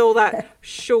 but it's all that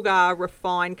sugar,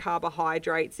 refined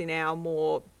carbohydrates in our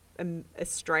more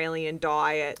Australian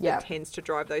diet that tends to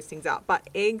drive those things up. But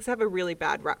eggs have a really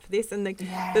bad rap for this, and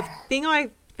the thing I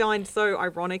find so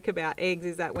ironic about eggs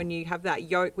is that when you have that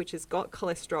yolk which has got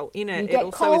cholesterol in it, it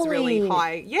also is really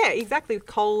high. Yeah, exactly, with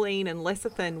choline and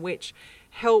lecithin, which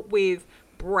help with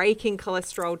breaking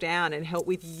cholesterol down and help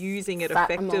with using it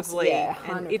effectively.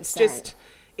 And it's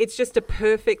just a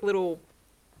perfect little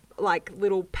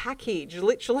package,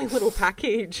 literally little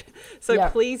package. So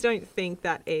please don't think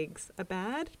that eggs are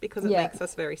bad, because it makes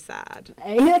us very sad.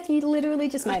 You literally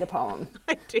just made a poem.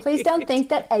 I did. Please don't think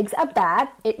that eggs are bad.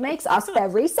 It makes us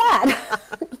very sad.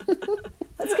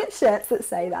 Let's get shirts that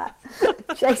say that.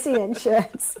 JCN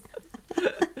shirts.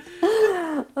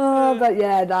 But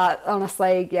yeah, that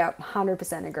honestly,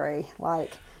 100% agree.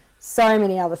 Like so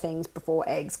many other things before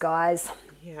eggs, guys.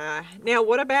 Yeah. Now,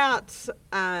 what about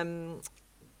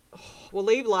we'll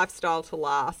leave lifestyle to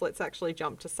last. Let's actually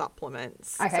jump to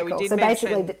supplements. Okay, so cool. So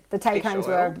basically the take-homes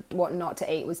were what not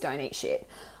to eat was don't eat shit.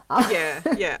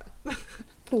 Yeah.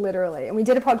 Literally. And we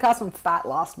did a podcast on fat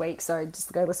last week, so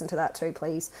just go listen to that too,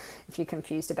 please, if you're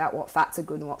confused about what fats are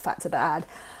good and what fats are bad.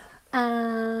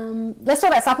 Let's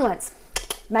talk about supplements.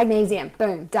 Magnesium,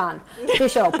 boom, done.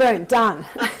 Fish oil, boom, done.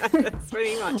 That's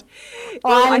pretty much.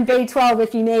 Iron B12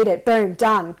 if you need it, boom,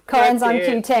 done. Coenzyme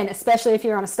Q10, especially if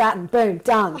you're on a statin, boom,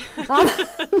 done.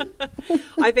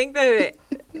 I think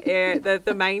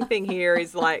the main thing here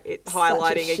is like it's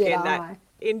highlighting again that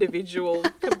individual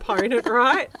component,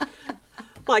 right?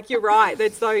 Like you're right.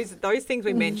 That's those things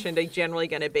we mentioned are generally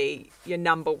going to be your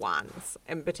number ones,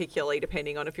 and particularly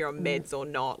depending on if you're on meds or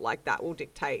not. Like that will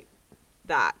dictate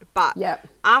that. But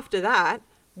after that,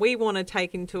 we want to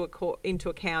take into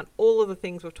account all of the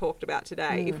things we've talked about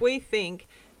today. If we think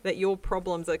that your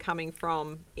problems are coming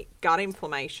from gut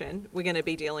inflammation, we're going to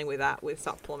be dealing with that with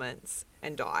supplements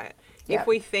and diet. If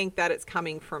we think that it's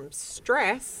coming from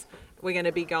stress, we're going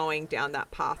to be going down that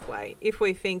pathway. If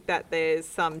we think that there's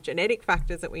some genetic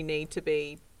factors that we need to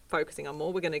be focusing on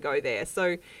more, we're going to go there.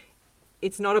 So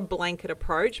it's not a blanket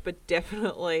approach, but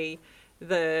definitely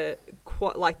the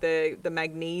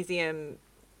magnesium,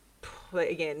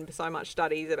 again, so much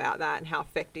studies about that and how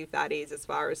effective that is as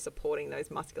far as supporting those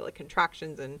muscular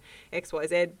contractions and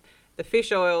XYZ. The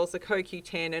fish oils, the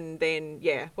CoQ10, and then,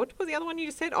 what was the other one you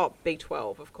just said? Oh,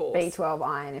 B12, of course. B12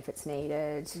 iron if it's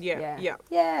needed.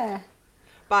 Yeah.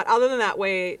 But other than that,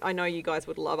 I know you guys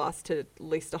would love us to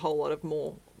list a whole lot of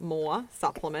more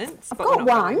supplements, but we're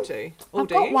not going to.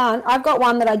 I've got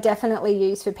one that I definitely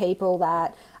use for people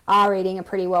that are eating a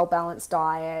pretty well balanced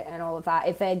diet and all of that.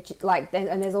 If they're like,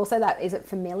 and there's also that, is it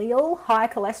familial high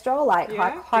cholesterol, like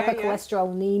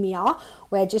hypercholesterolemia,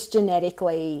 where just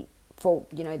genetically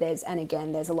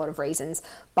there's a lot of reasons,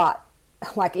 but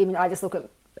like even I just look at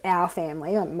our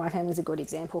family, my family's a good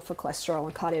example for cholesterol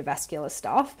and cardiovascular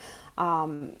stuff,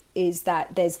 is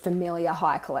that there's familiar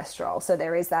high cholesterol. So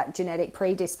there is that genetic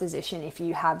predisposition if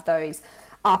you have those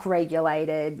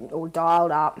upregulated or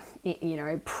dialed up,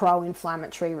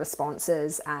 pro-inflammatory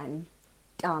responses and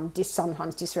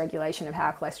sometimes dysregulation of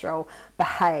how cholesterol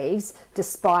behaves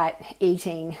despite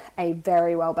eating a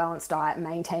very well-balanced diet,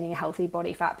 maintaining a healthy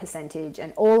body fat percentage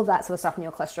and all of that sort of stuff, and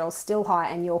your cholesterol is still high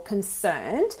and you're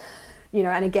concerned,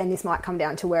 and again, this might come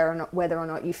down to whether or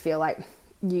not you feel like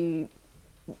your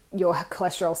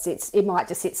cholesterol it might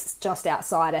just sit just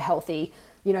outside a healthy,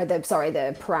 the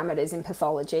parameters in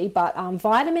pathology, but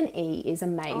vitamin E is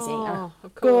amazing. Oh,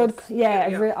 of course. Good,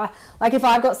 yeah. Like if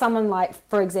I've got someone like,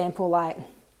 for example, like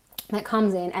that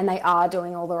comes in and they are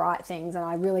doing all the right things, and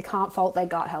I really can't fault their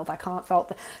gut health. I can't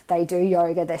fault they do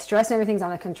yoga, their stress and everything's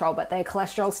under control, but their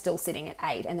cholesterol's still sitting at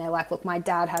 8, and they're like, look, my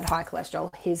dad had high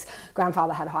cholesterol, his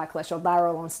grandfather had high cholesterol, they're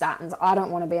all on statins. I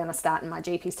don't want to be on a statin. My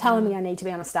GP's telling me I need to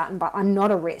be on a statin, but I'm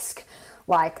not a risk.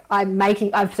 Like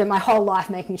I've spent my whole life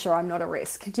making sure I'm not a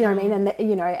risk. Do you know what I mean?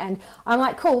 And and I'm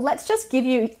like, cool, let's just give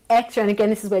you extra. And again,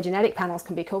 this is where genetic panels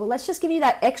can be cool, but let's just give you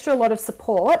that extra lot of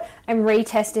support and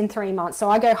retest in 3 months. So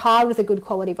I go hard with a good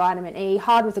quality vitamin E,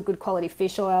 hard with a good quality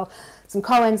fish oil, some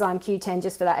coenzyme Q10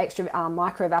 just for that extra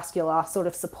microvascular sort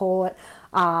of support,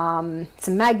 some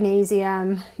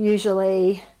magnesium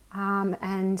usually,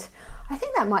 and I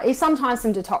think that might, sometimes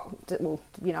some detox,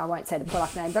 I won't say the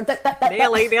product name, but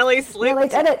nearly slipped. Nearly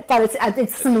did it, but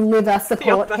it's some liver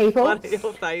support, people. One of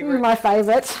your favourite. My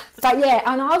favourite. But yeah,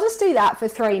 and I'll just do that for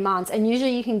 3 months, and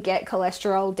usually you can get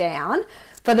cholesterol down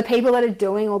for the people that are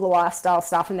doing all the lifestyle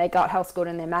stuff and their gut health's good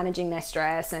and they're managing their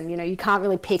stress, and you can't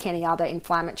really pick any other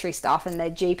inflammatory stuff, and their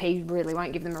GP really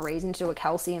won't give them a reason to do a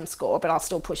calcium score, but I'll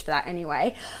still push for that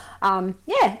anyway. And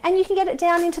you can get it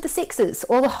down into the 6s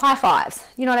or the high 5s,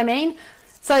 you know what I mean?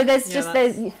 So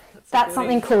that's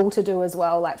something cool to do as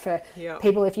well, like for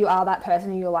people, if you are that person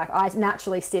and you're like, I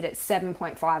naturally sit at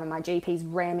 7.5 and my GP's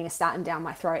ramming a statin down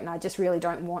my throat and I just really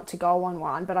don't want to go on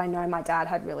one, but I know my dad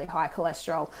had really high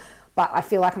cholesterol, but I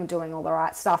feel like I'm doing all the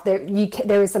right stuff. There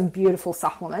is some beautiful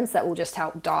supplements that will just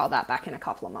help dial that back in a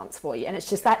couple of months for you. And it's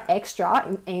just that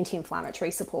extra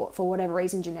anti-inflammatory support for whatever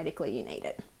reason genetically you need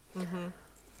it. Mm-hmm.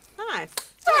 Nice.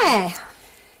 Yeah.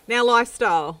 Now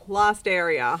lifestyle, last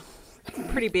area.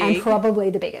 Pretty big. And probably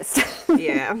the biggest.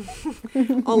 Yeah.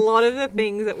 A lot of the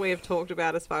things that we have talked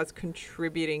about as far as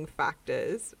contributing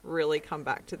factors really come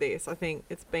back to this. I think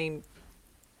it's been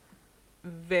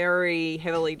very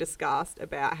heavily discussed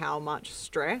about how much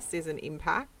stress is an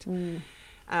impact.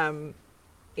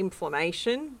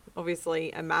 Inflammation,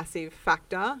 obviously a massive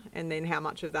factor, and then how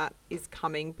much of that is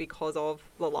coming because of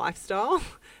the lifestyle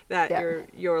that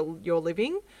you're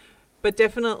living. But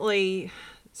definitely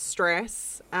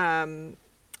stress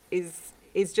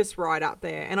is just right up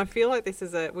there. And I feel like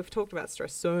we've talked about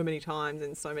stress so many times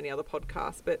in so many other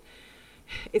podcasts, but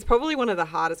it's probably one of the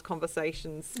hardest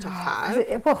conversations to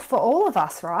have. Well, for all of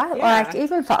us, right? Yeah. Like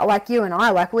even for like you and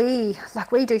I, we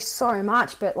do so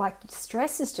much, but like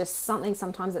stress is just something.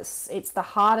 Sometimes it's the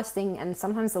hardest thing, and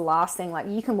sometimes the last thing. Like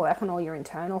you can work on all your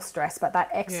internal stress, but that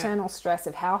external stress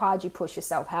of how hard you push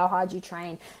yourself, how hard you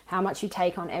train, how much you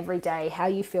take on every day, how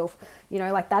you feel,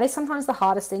 like that is sometimes the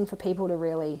hardest thing for people to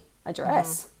really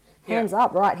address. Hands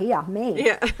up, right here, me.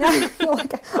 Yeah.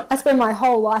 Like, I spend my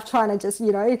whole life trying to just,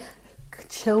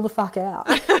 chill the fuck out.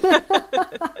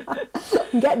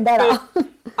 I'm getting better. But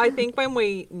I think when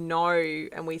we know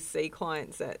and we see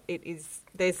clients that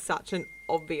there's such an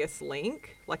obvious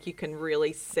link, like you can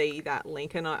really see that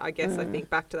link. And I guess I think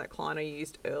back to that client I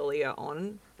used earlier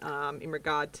on in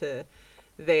regard to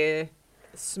their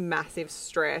massive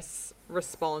stress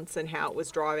response and how it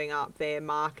was driving up their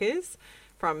markers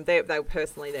from their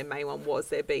main one was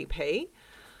their BP.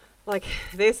 Like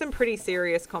there's some pretty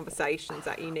serious conversations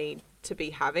that you need to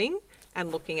be having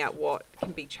and looking at what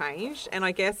can be changed. And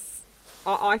I guess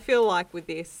I feel like with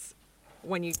this,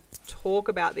 when you talk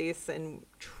about this and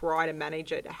try to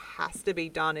manage it, it has to be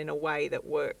done in a way that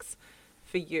works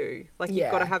for you. Like you've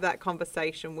got to have that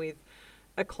conversation with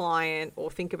a client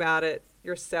or think about it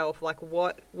yourself. Like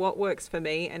what works for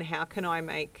me and how can I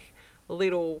make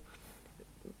little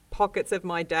pockets of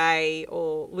my day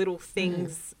or little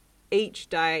things each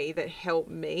day that help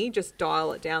me just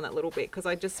dial it down that little bit, because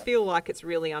I just feel like it's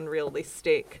really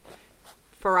unrealistic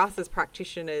for us as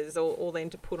practitioners or then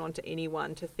to put onto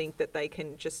anyone to think that they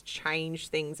can just change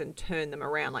things and turn them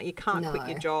around. Like you can't quit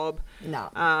your job. No.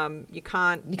 You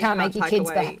can't make your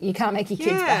kids you can't make your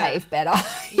kids behave better.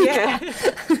 Yeah.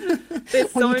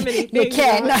 There's so many things. You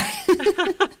can.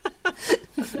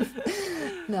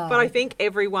 No. But I think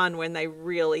everyone, when they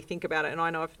really think about it, and I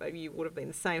know if you would have been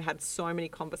the same, had so many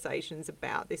conversations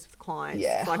about this with clients.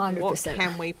 Yeah, It's like, 100%. what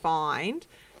can we find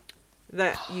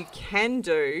that you can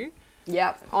do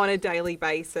Yep. on a daily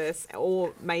basis?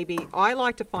 Or maybe I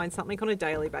like to find something on a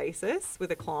daily basis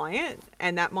with a client,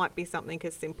 and that might be something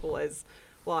as simple as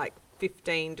like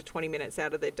 15 to 20 minutes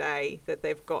out of their day that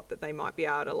they've got, that they might be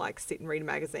able to like sit and read a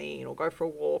magazine or go for a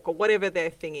walk or whatever their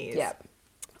thing is. Yep.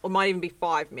 Or it might even be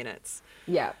 5 minutes.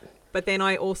 Yep. But then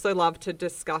I also love to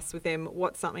discuss with them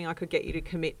what's something I could get you to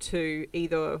commit to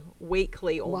either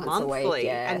weekly or Once a monthly. week,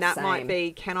 yeah, and that might same.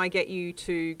 be, can I get you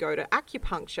to go to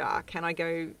acupuncture? Can I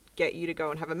get you to go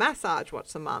and have a massage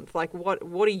once a month? Like, what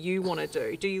do you want to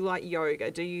do? Do you like yoga?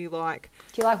 Do you like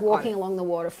walking along the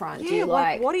waterfront? Yeah, do you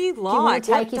like, what do you Do you want like?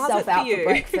 to take What does yourself it for out you? for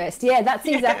breakfast? Yeah, that's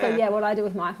exactly Yeah. what I do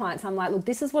with my clients. I'm like, look,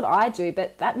 this is what I do,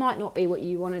 but that might not be what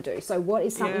you want to do. So what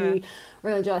is something Yeah. you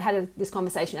really enjoy? I had this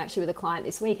conversation actually with a client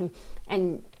this week,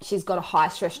 and she's got a high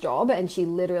stress job, and she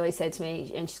literally said to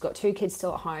me, and she's got 2 kids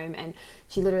still at home, and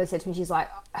she literally said to me, she's like,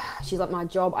 my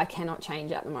job I cannot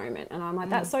change at the moment. And I'm like,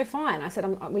 that's so fine. I said,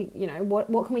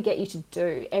 what can we get you to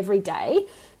do every day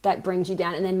that brings you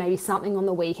down, and then maybe something on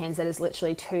the weekends that is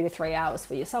literally 2 to 3 hours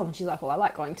for yourself? And she's like, well, I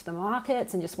like going to the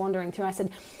markets and just wandering through. I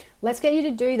said, let's get you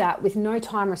to do that with no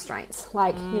time restraints,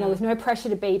 like, with no pressure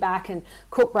to be back and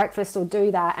cook breakfast or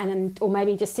do that. Or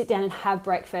maybe just sit down and have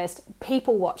breakfast,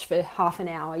 people watch for half an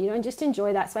hour, and just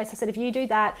enjoy that space. I said, if you do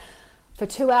that for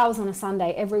 2 hours on a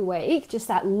Sunday every week, just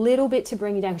that little bit to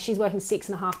bring you down. She's working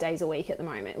 6.5 days a week at the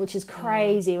moment, which is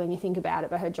crazy when you think about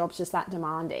it, but her job's just that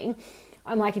demanding.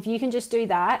 I'm like, if you can just do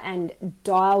that and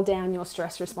dial down your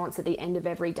stress response at the end of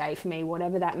every day for me,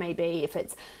 whatever that may be, if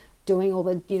it's doing all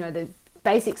the, the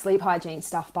basic sleep hygiene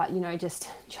stuff, but, just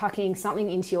chucking something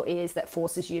into your ears that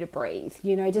forces you to breathe,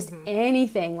 just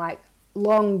anything like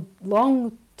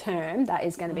long term, that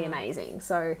is going to be amazing.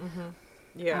 So,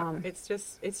 Yeah, it's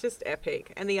just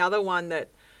epic. And the other one that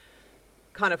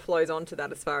kind of flows onto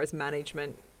that as far as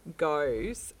management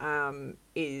goes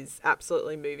is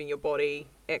absolutely moving your body,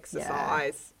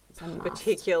 exercise. It's a must.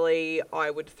 Particularly, I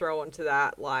would throw onto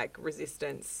that like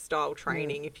resistance style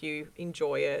training if you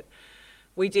enjoy it.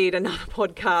 We did another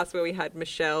podcast where we had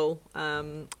Michelle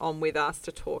on with us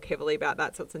to talk heavily about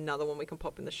that. So it's another one we can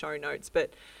pop in the show notes.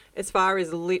 But as far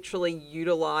as literally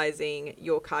utilizing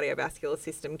your cardiovascular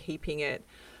system, keeping it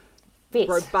Fit.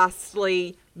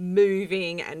 robustly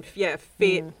moving and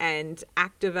fit and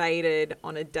activated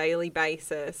on a daily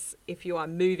basis, if you are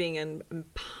moving and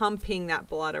pumping that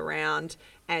blood around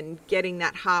and getting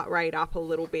that heart rate up a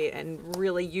little bit and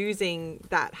really using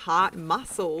that heart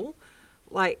muscle,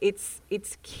 like it's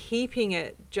keeping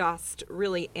it just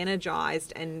really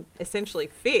energized and essentially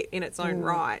fit in its own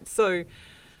right. So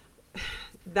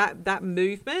that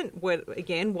movement,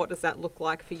 what does that look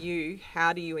like for you?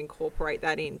 How do you incorporate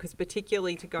that in? Because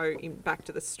particularly to go back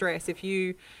to the stress, if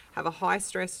you have a high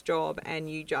stress job and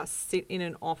you just sit in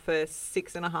an office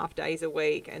 6.5 days a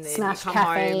week and then Smash you come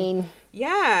caffeine. home,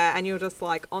 and you're just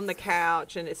like on the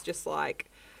couch and it's just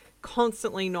like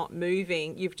constantly not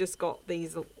moving, you've just got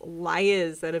these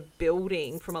layers that are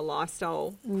building from a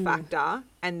lifestyle factor,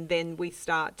 and then we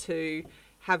start to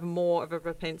have more of a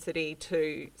propensity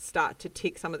to start to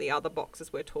tick some of the other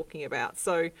boxes we're talking about.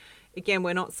 So again,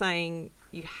 we're not saying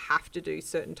you have to do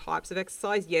certain types of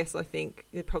exercise. Yes, I think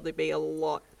there'd probably be a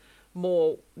lot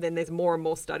more, then there's more and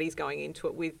more studies going into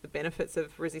it with the benefits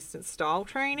of resistance style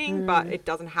training, but it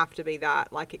doesn't have to be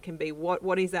that. Like it can be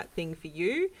what is that thing for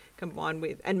you combined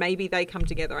with, and maybe they come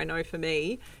together. I know for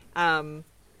me,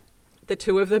 the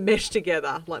two of them mesh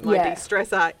together. Like my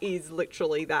de-stressor is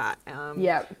literally that,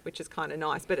 which is kind of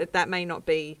nice, but that may not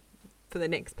be for the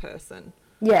next person.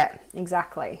 Yeah,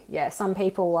 exactly. Yeah, some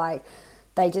people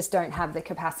they just don't have the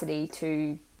capacity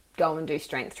to go and do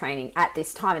strength training at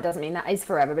this time. It doesn't mean that is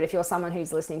forever, but if you're someone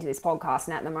who's listening to this podcast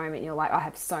and at the moment you're like, I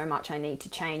have so much I need to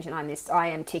change and I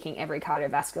am ticking every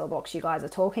cardiovascular box you guys are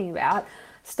talking about,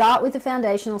 start with the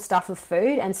foundational stuff of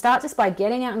food and start just by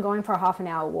getting out and going for a half an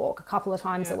hour walk a couple of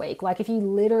times a week. Like if you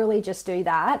literally just do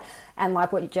that, and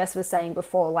like what Jess was saying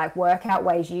before, like work out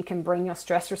ways you can bring your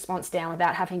stress response down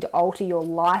without having to alter your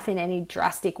life in any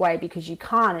drastic way, because you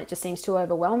can't. It just seems too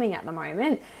overwhelming at the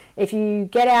moment. If you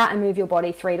get out and move your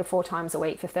body 3 to 4 times a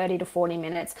week for 30 to 40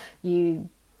 minutes, you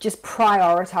just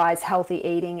prioritize healthy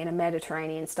eating in a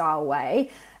Mediterranean style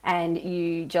way, and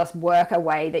you just work a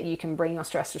way that you can bring your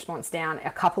stress response down a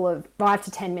couple of 5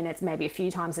 to 10 minutes, maybe a few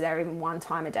times a day, or even once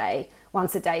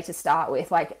a day to start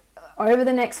with. Like over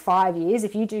the next 5 years,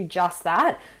 if you do just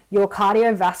that, your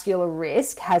cardiovascular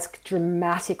risk has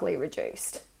dramatically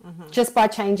reduced. just by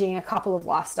changing a couple of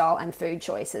lifestyle and food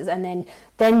choices, and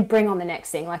then bring on the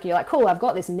next thing. Like, you're like, cool, I've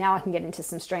got this, now I can get into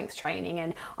some strength training,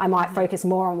 and I might focus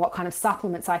more on what kind of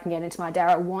supplements I can get into my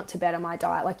diet. I want to better my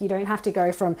diet. Like, you don't have to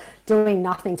go from doing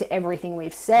nothing to everything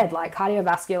we've said. Like,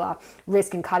 cardiovascular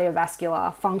risk and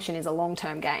cardiovascular function is a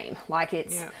long-term game. Like,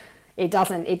 it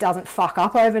doesn't fuck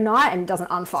up overnight, and it doesn't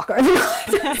unfuck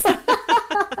overnight.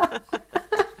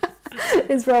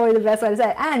 Is probably the best way to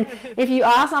say it. And if you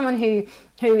are someone who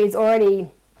is already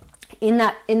in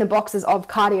the boxes of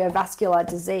cardiovascular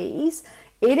disease,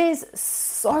 it is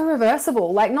so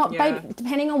reversible. Like,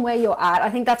 depending on where you're at. I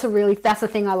think that's the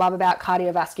thing I love about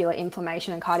cardiovascular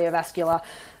inflammation and cardiovascular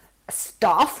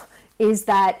stuff, is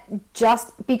that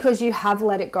just because you have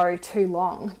let it go too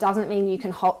long doesn't mean you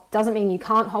can't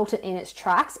halt it in its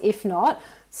tracks. If not,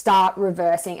 start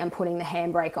reversing and putting the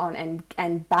handbrake on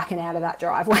and backing out of that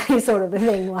driveway, sort of a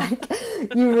thing. Like,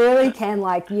 you really can,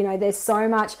 like, you know, there's so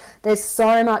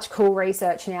much cool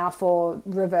research now for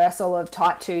reversal of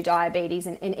type 2 diabetes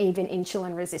and even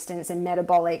insulin resistance and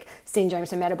metabolic syndrome.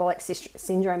 So metabolic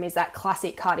syndrome is that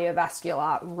classic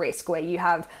cardiovascular risk where you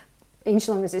have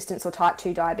insulin resistance or type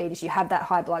 2 diabetes, you have that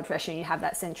high blood pressure, and you have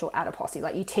that central adiposity.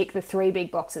 Like, you tick the 3 big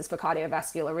boxes for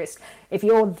cardiovascular risk. If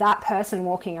you're that person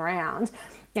walking around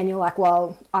and you're like,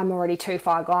 well, I'm already too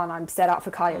far gone, I'm set up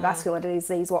for cardiovascular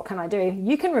disease, what can I do?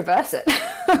 You can reverse it.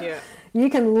 Yeah. You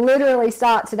can literally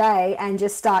start today and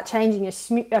just start changing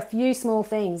a few small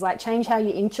things, like change how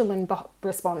your insulin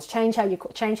responds, change how your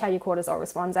cortisol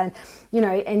responds. And, you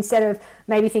know, instead of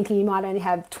maybe thinking you might only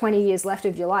have 20 years left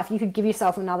of your life, you could give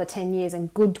yourself another 10 years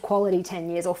and good quality 10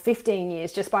 years or 15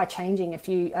 years just by changing a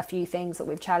few things that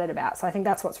we've chatted about. So I think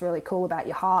that's what's really cool about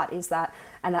your heart, is that,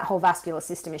 and that whole vascular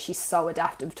system, is she's so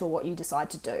adaptive to what you decide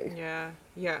to do.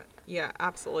 Yeah,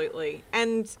 absolutely.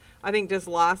 And I think just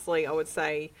lastly, I would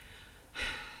say,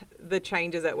 the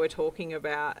changes that we're talking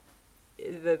about,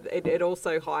 it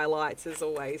also highlights, as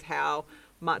always, how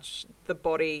much the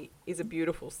body is a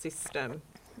beautiful system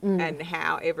and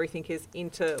how everything is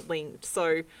interlinked.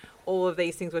 So all of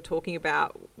these things we're talking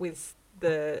about with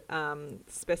the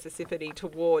specificity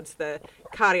towards the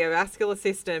cardiovascular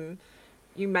system,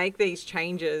 you make these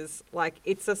changes, like,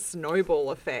 it's a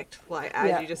snowball effect, like,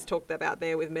 as you just talked about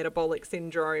there with metabolic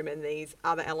syndrome and these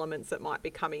other elements that might be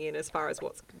coming in as far as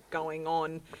what's going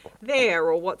on there,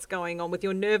 or what's going on with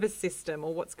your nervous system,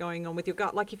 or what's going on with your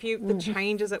gut. Like, if you the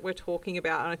changes that we're talking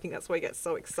about, and I think that's why I get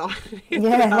so excited.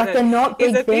 They're not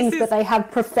big things, but they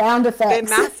have profound effects.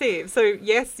 They're massive. So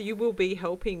yes, you will be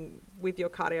helping with your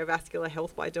cardiovascular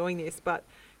health by doing this, but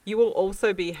you will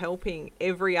also be helping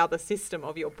every other system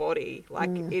of your body. Like,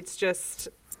 it's just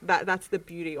that's the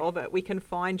beauty of it. We can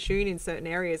fine tune in certain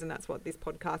areas, and that's what this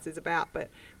podcast is about. But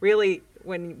really,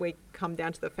 when we come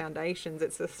down to the foundations,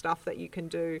 it's the stuff that you can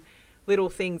do, little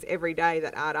things every day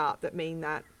that add up, that mean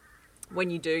that when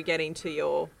you do get into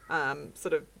your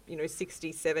sort of, you know,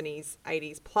 60s, 70s,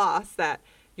 80s plus, that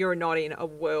you're not in a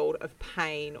world of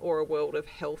pain or a world of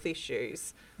health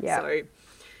issues. Yeah. So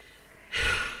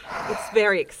it's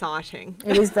very exciting.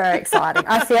 It is very exciting.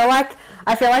 I feel like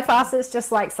for us it's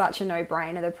just like such a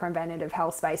no-brainer, the preventative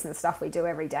health space and the stuff we do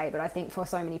every day. But I think for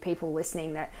so many people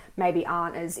listening that maybe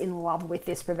aren't as in love with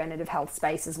this preventative health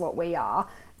space as what we are,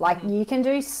 like, you can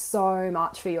do so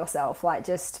much for yourself, like,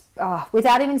 just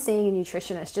without even seeing a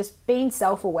nutritionist, just being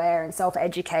self-aware and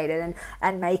self-educated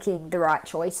and making the right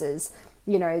choices.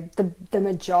 You know, the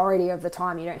majority of the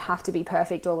time, you don't have to be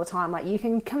perfect all the time. Like, you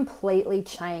can completely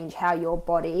change how your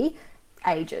body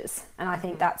ages. And I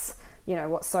think that's, you know,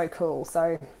 what's so cool.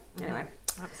 So anyway.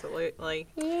 Absolutely.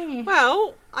 Yeah.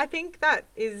 Well, I think that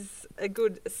is a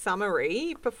good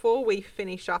summary. Before we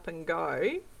finish up and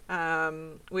go,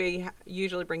 we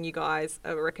usually bring you guys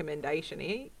a recommendation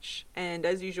each. And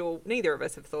as usual, neither of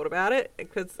us have thought about it,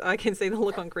 because I can see the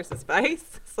look on Chris's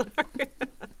face. So...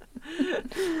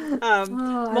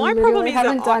 my problem is I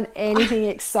haven't done anything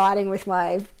exciting with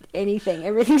my anything.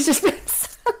 Everything's just been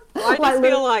I just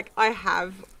feel like I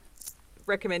have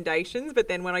recommendations, but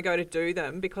then when I go to do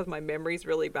them, because my memory's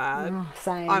really bad,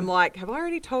 I'm like, have I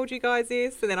already told you guys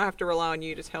this? And then I have to rely on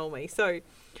you to tell me. So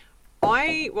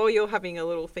while you're having a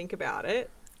little think about it,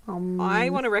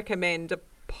 I want to recommend a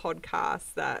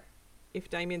podcast that, if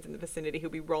Damien's in the vicinity,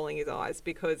 he'll be rolling his eyes,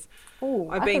 because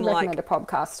I've been recommend a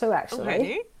podcast too, actually. Have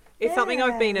you? It's something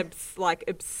I've been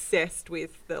obsessed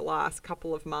with the last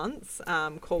couple of months,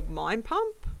 called Mind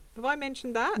Pump. Have I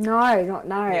mentioned that? No, yeah,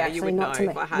 actually, you would not know to me.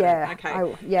 If I hadn't.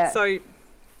 Yeah, okay. So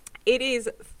it is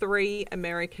 3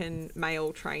 American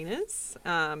male trainers,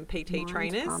 PT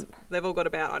trainers. Pump. They've all got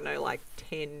about,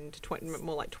 10 to 20,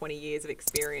 more like 20 years of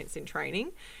experience in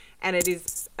training. and it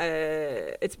is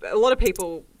it's a lot of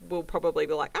people will probably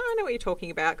be like, oh, I know what you're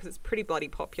talking about, because it's pretty bloody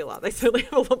popular. They certainly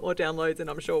have a lot more downloads than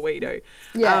I'm sure we do.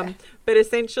 Yeah. But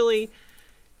essentially,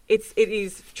 it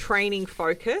is training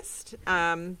focused.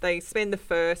 They spend the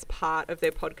first part of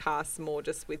their podcast more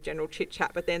just with general chit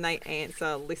chat, but then they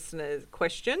answer listeners'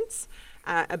 questions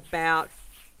about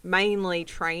mainly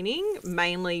training,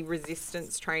 mainly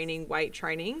resistance training, weight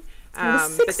training,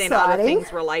 but then other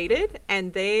things related.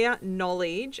 And their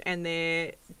knowledge and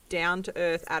their down to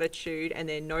earth attitude and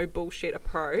their no bullshit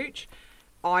approach,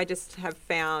 I just have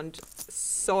found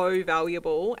so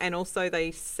valuable. And also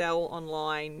they sell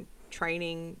online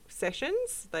training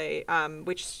sessions, they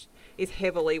which is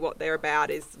heavily what they're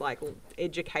about, is like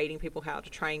educating people how to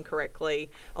train correctly.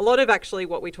 A lot of actually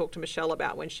what we talked to Michelle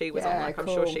about when she was on, like, cool.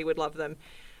 I'm sure she would love them.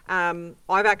 I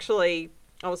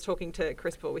was talking to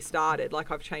Chris before we started,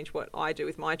 like, I've changed what I do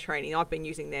with my training. I've been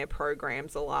using their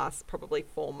programs the last probably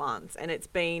 4 months, and it's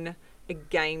been a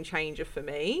game changer for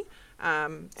me.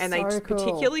 And so they, cool.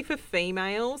 Particularly for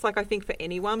females, like I think for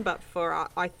anyone, but for,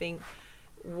 I think,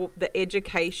 the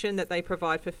education that they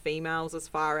provide for females as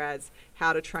far as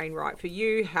how to train right for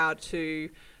you, how to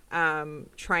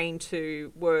train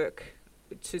to work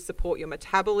to support your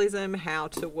metabolism, how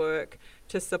to work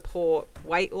to support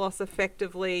weight loss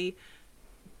effectively,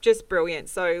 just brilliant.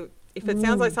 So if it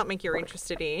sounds like something you're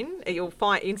interested in, you'll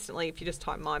find instantly, if you just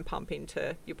type Mind Pump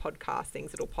into your podcast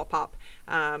things, it'll pop up.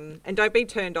 And don't be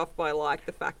turned off by like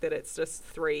the fact that it's just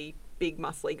 3 big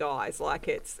muscly guys. Like,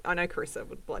 it's, I know Carissa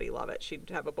would bloody love it. She'd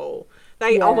have a ball.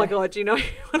 Oh my God, you know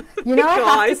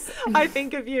guys, I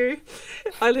think of you.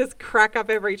 I just crack up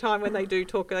every time when they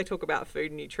talk about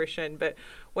food and nutrition, but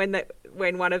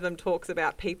when one of them talks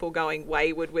about people going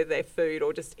wayward with their food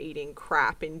or just eating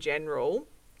crap in general,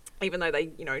 even though they,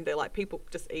 they're like, people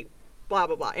just eat blah,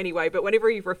 blah, blah. Anyway, but whenever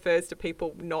he refers to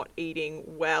people not eating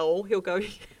well, he'll go,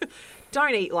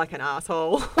 don't eat like an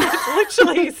asshole. It's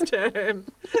literally his term.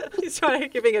 He's trying to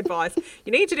giving advice.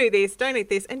 You need to do this, don't eat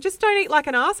this, and just don't eat like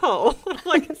an asshole.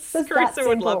 Like, Carissa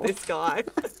would love this guy.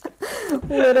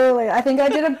 Literally. I think I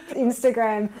did an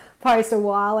Instagram post a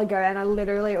while ago, and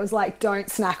it was like,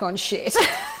 don't snack on shit.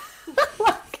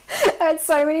 I had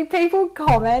so many people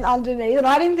comment underneath, and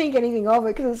I didn't think anything of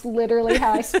it because it's literally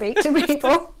how I speak to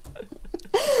people.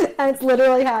 And it's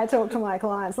literally how I talk to my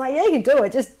clients. Like, yeah, you can do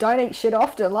it, just don't eat shit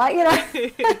often. Like,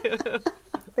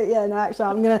 But yeah, no, actually,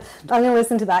 I'm gonna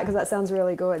listen to that because that sounds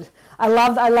really good. I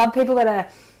love people that are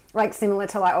like similar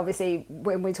to, like, obviously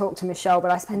when we talk to Michelle,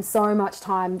 but I spend so much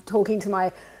time talking to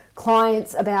my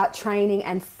clients about training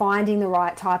and finding the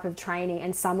right type of training,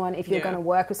 and someone, if you're going to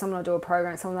work with someone or do a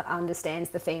program, someone that understands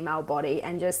the female body,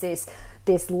 and just this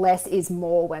less is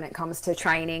more when it comes to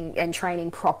training and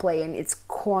training properly, and it's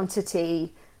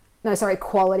quality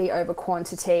over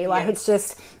quantity. Like, it's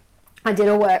just, I did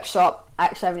a workshop,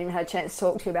 actually I haven't even had a chance to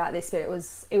talk to you about this, but it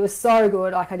was so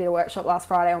good. Like, I did a workshop last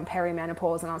Friday on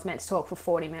perimenopause, and I was meant to talk for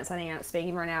 40 minutes. I think I ended up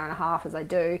speaking for an hour and a half, as I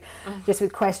do, just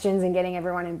with questions and getting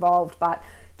everyone involved. But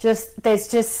there's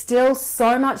just still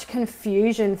so much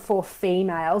confusion for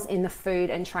females in the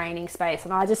food and training space.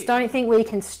 And I just don't think we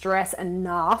can stress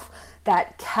enough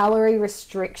that calorie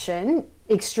restriction,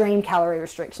 extreme calorie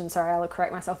restriction, I'll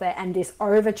correct myself there, and this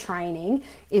overtraining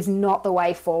is not the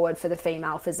way forward for the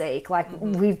female physique. Like,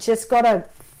 we've just got to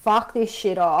fuck this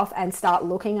shit off and start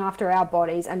looking after our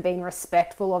bodies and being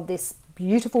respectful of this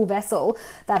beautiful vessel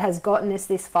that has gotten us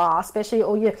this far. Especially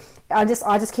I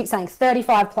just keep saying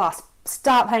 35 plus,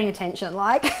 start paying attention,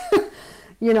 like,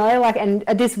 and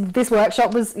this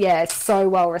workshop was, so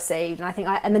well received. And I think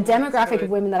the demographic of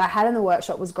women that I had in the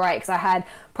workshop was great, because I had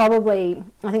probably,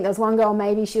 I think there was one girl,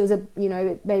 maybe she was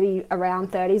maybe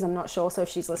around 30s, I'm not sure, so if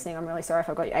she's listening, I'm really sorry if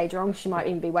I got your age wrong, she might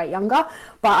even be way younger,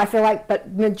 but I feel like,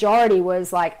 majority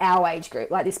was like our age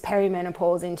group, like this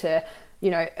perimenopause into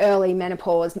early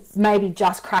menopause, maybe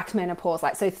just cracked menopause,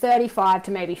 like, so 35 to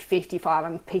maybe 55,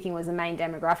 I'm picking, was the main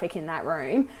demographic in that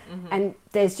room. And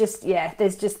there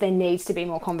needs to be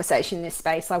more conversation in this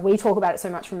space. Like, we talk about it so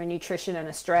much from a nutrition and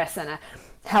a stress and a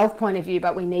health point of view,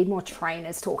 but we need more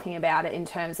trainers talking about it in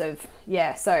terms of,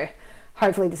 so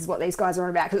hopefully this is what these guys are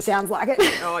about, because it sounds like it.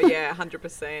 Oh yeah,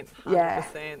 100%. Yeah.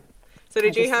 So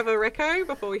did you have a reco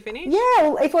before we finish? Yeah,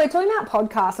 well, if we're talking about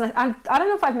podcasts, and I don't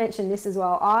know if I've mentioned this as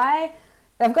well,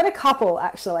 I've got a couple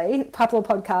of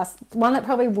podcasts. One that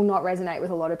probably will not resonate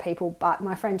with a lot of people, but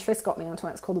my friend Tris got me onto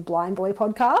it. It's called the Blind Boy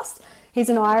Podcast. He's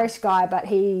an Irish guy, but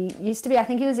he used to be, I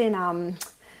think he was in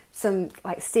some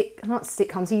like not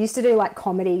sitcoms. He used to do like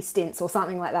comedy stints or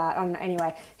something like that. I don't know.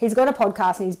 Anyway, he's got a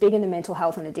podcast and he's big in the mental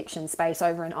health and addiction space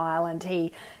over in Ireland.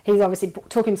 He's obviously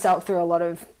took himself through a lot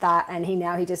of that, and he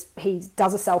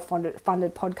does a self-funded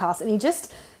podcast, and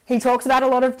he talks about a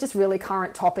lot of just really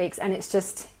current topics, and it's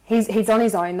just he's on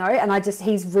his own though, and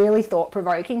he's really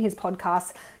thought-provoking. His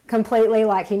podcast completely,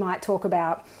 like, he might talk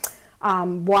about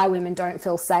why women don't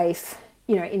feel safe,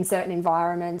 you know, in certain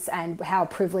environments, and how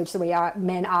privileged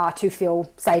men are to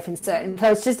feel safe in certain.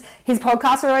 So it's just, his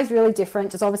podcasts are always really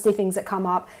different, just obviously things that come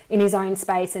up in his own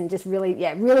space, and just really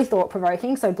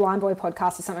thought-provoking. So Blind Boy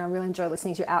podcast is something I really enjoy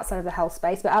listening to outside of the health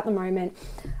space. But at the moment,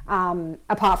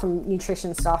 apart from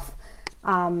nutrition stuff,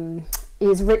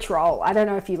 is Rich Roll. I don't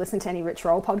know if you listen to any Rich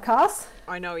Roll podcasts.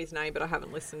 I know his name, but I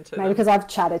haven't listened to Maybe them. because I've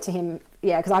chatted to him,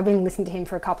 because I've been listening to him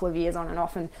for a couple of years on and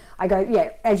off, and I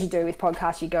go, as you do with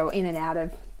podcasts, you go in and out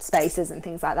of spaces and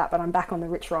things like that, but I'm back on the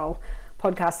Rich Roll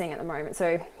podcasting at the moment.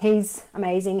 So he's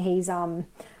amazing. He's a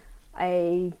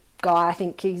guy, I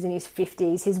think he's in his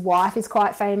 50s. His wife is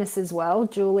quite famous as well,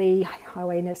 Julie, I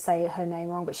always never say her name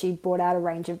wrong, but she brought out a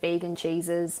range of vegan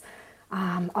cheeses.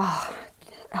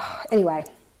 Anyway,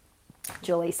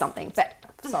 Julie something, but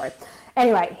sorry.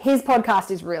 Anyway, his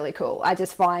podcast is really cool. I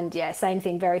just find, same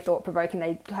thing, very thought-provoking.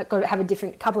 They have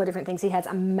a couple of different things. He has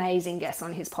amazing guests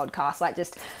on his podcast, like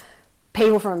just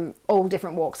people from all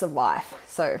different walks of life.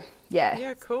 So, yeah.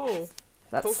 Yeah, cool.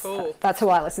 Cool. That's who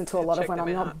I listen to a lot of when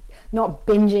I'm out. not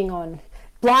binging on.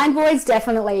 Blind Boy's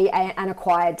definitely an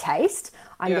acquired taste.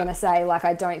 I'm going to say, like,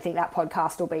 I don't think that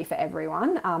podcast will be for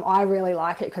everyone. I really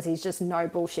like it because he's just no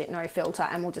bullshit, no filter,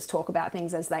 and we'll just talk about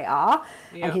things as they are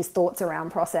and his thoughts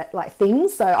around process, like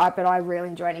things. But I really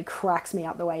enjoy it, and he cracks me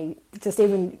up the way, just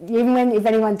even when, if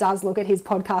anyone does look at his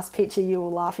podcast picture, you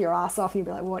will laugh your ass off. You'll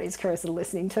be like, what is Carissa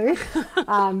listening to?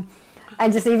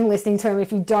 And just even listening to him,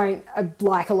 if you don't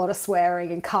like a lot of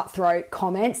swearing and cutthroat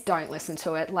comments, don't listen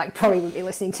to it. Like, probably wouldn't be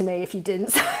listening to me if you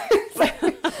didn't.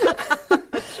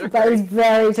 But he's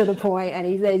very to the point, and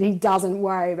he doesn't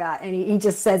worry about, and he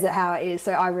just says it how it is.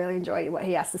 So I really enjoy what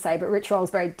he has to say. But Rich Roll's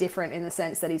very different in the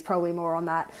sense that he's probably more on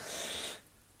that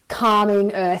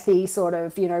calming, earthy sort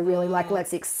of, really like,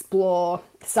 let's explore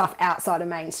stuff outside of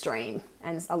mainstream.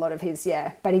 And a lot of his,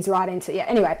 but he's right into,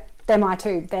 anyway, they're my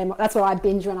two. That's what I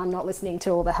binge when I'm not listening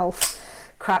to all the health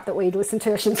crap that we listen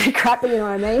to. I shouldn't say crap, but you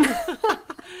know what I mean.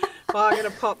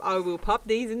 Well, I will pop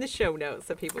these in the show notes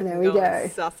so people can go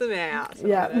and suss them out.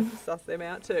 Yeah. I'm gonna suss them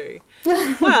out too.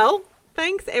 Well,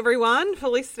 thanks everyone for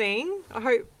listening. I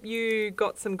hope you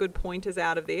got some good pointers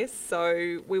out of this.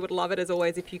 So we would love it, as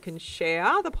always, if you can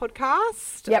share the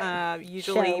podcast. Yep.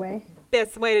 Usually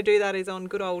best way to do that is on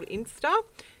good old Insta.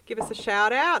 Give us a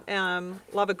shout out.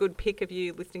 Love a good pic of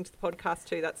you listening to the podcast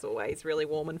too. That's always really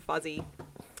warm and fuzzy.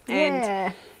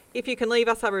 And if you can leave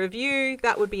us a review,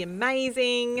 that would be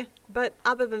amazing. But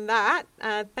other than that,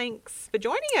 thanks for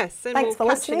joining us. And thanks we'll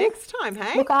for catch listening. you next time,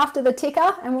 hey? Look after the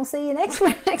ticker, and we'll see you next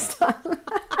time.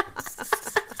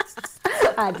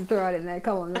 I had to throw it in there.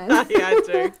 Come on, man. Yeah, I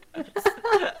do.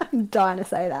 I'm dying to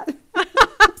say that.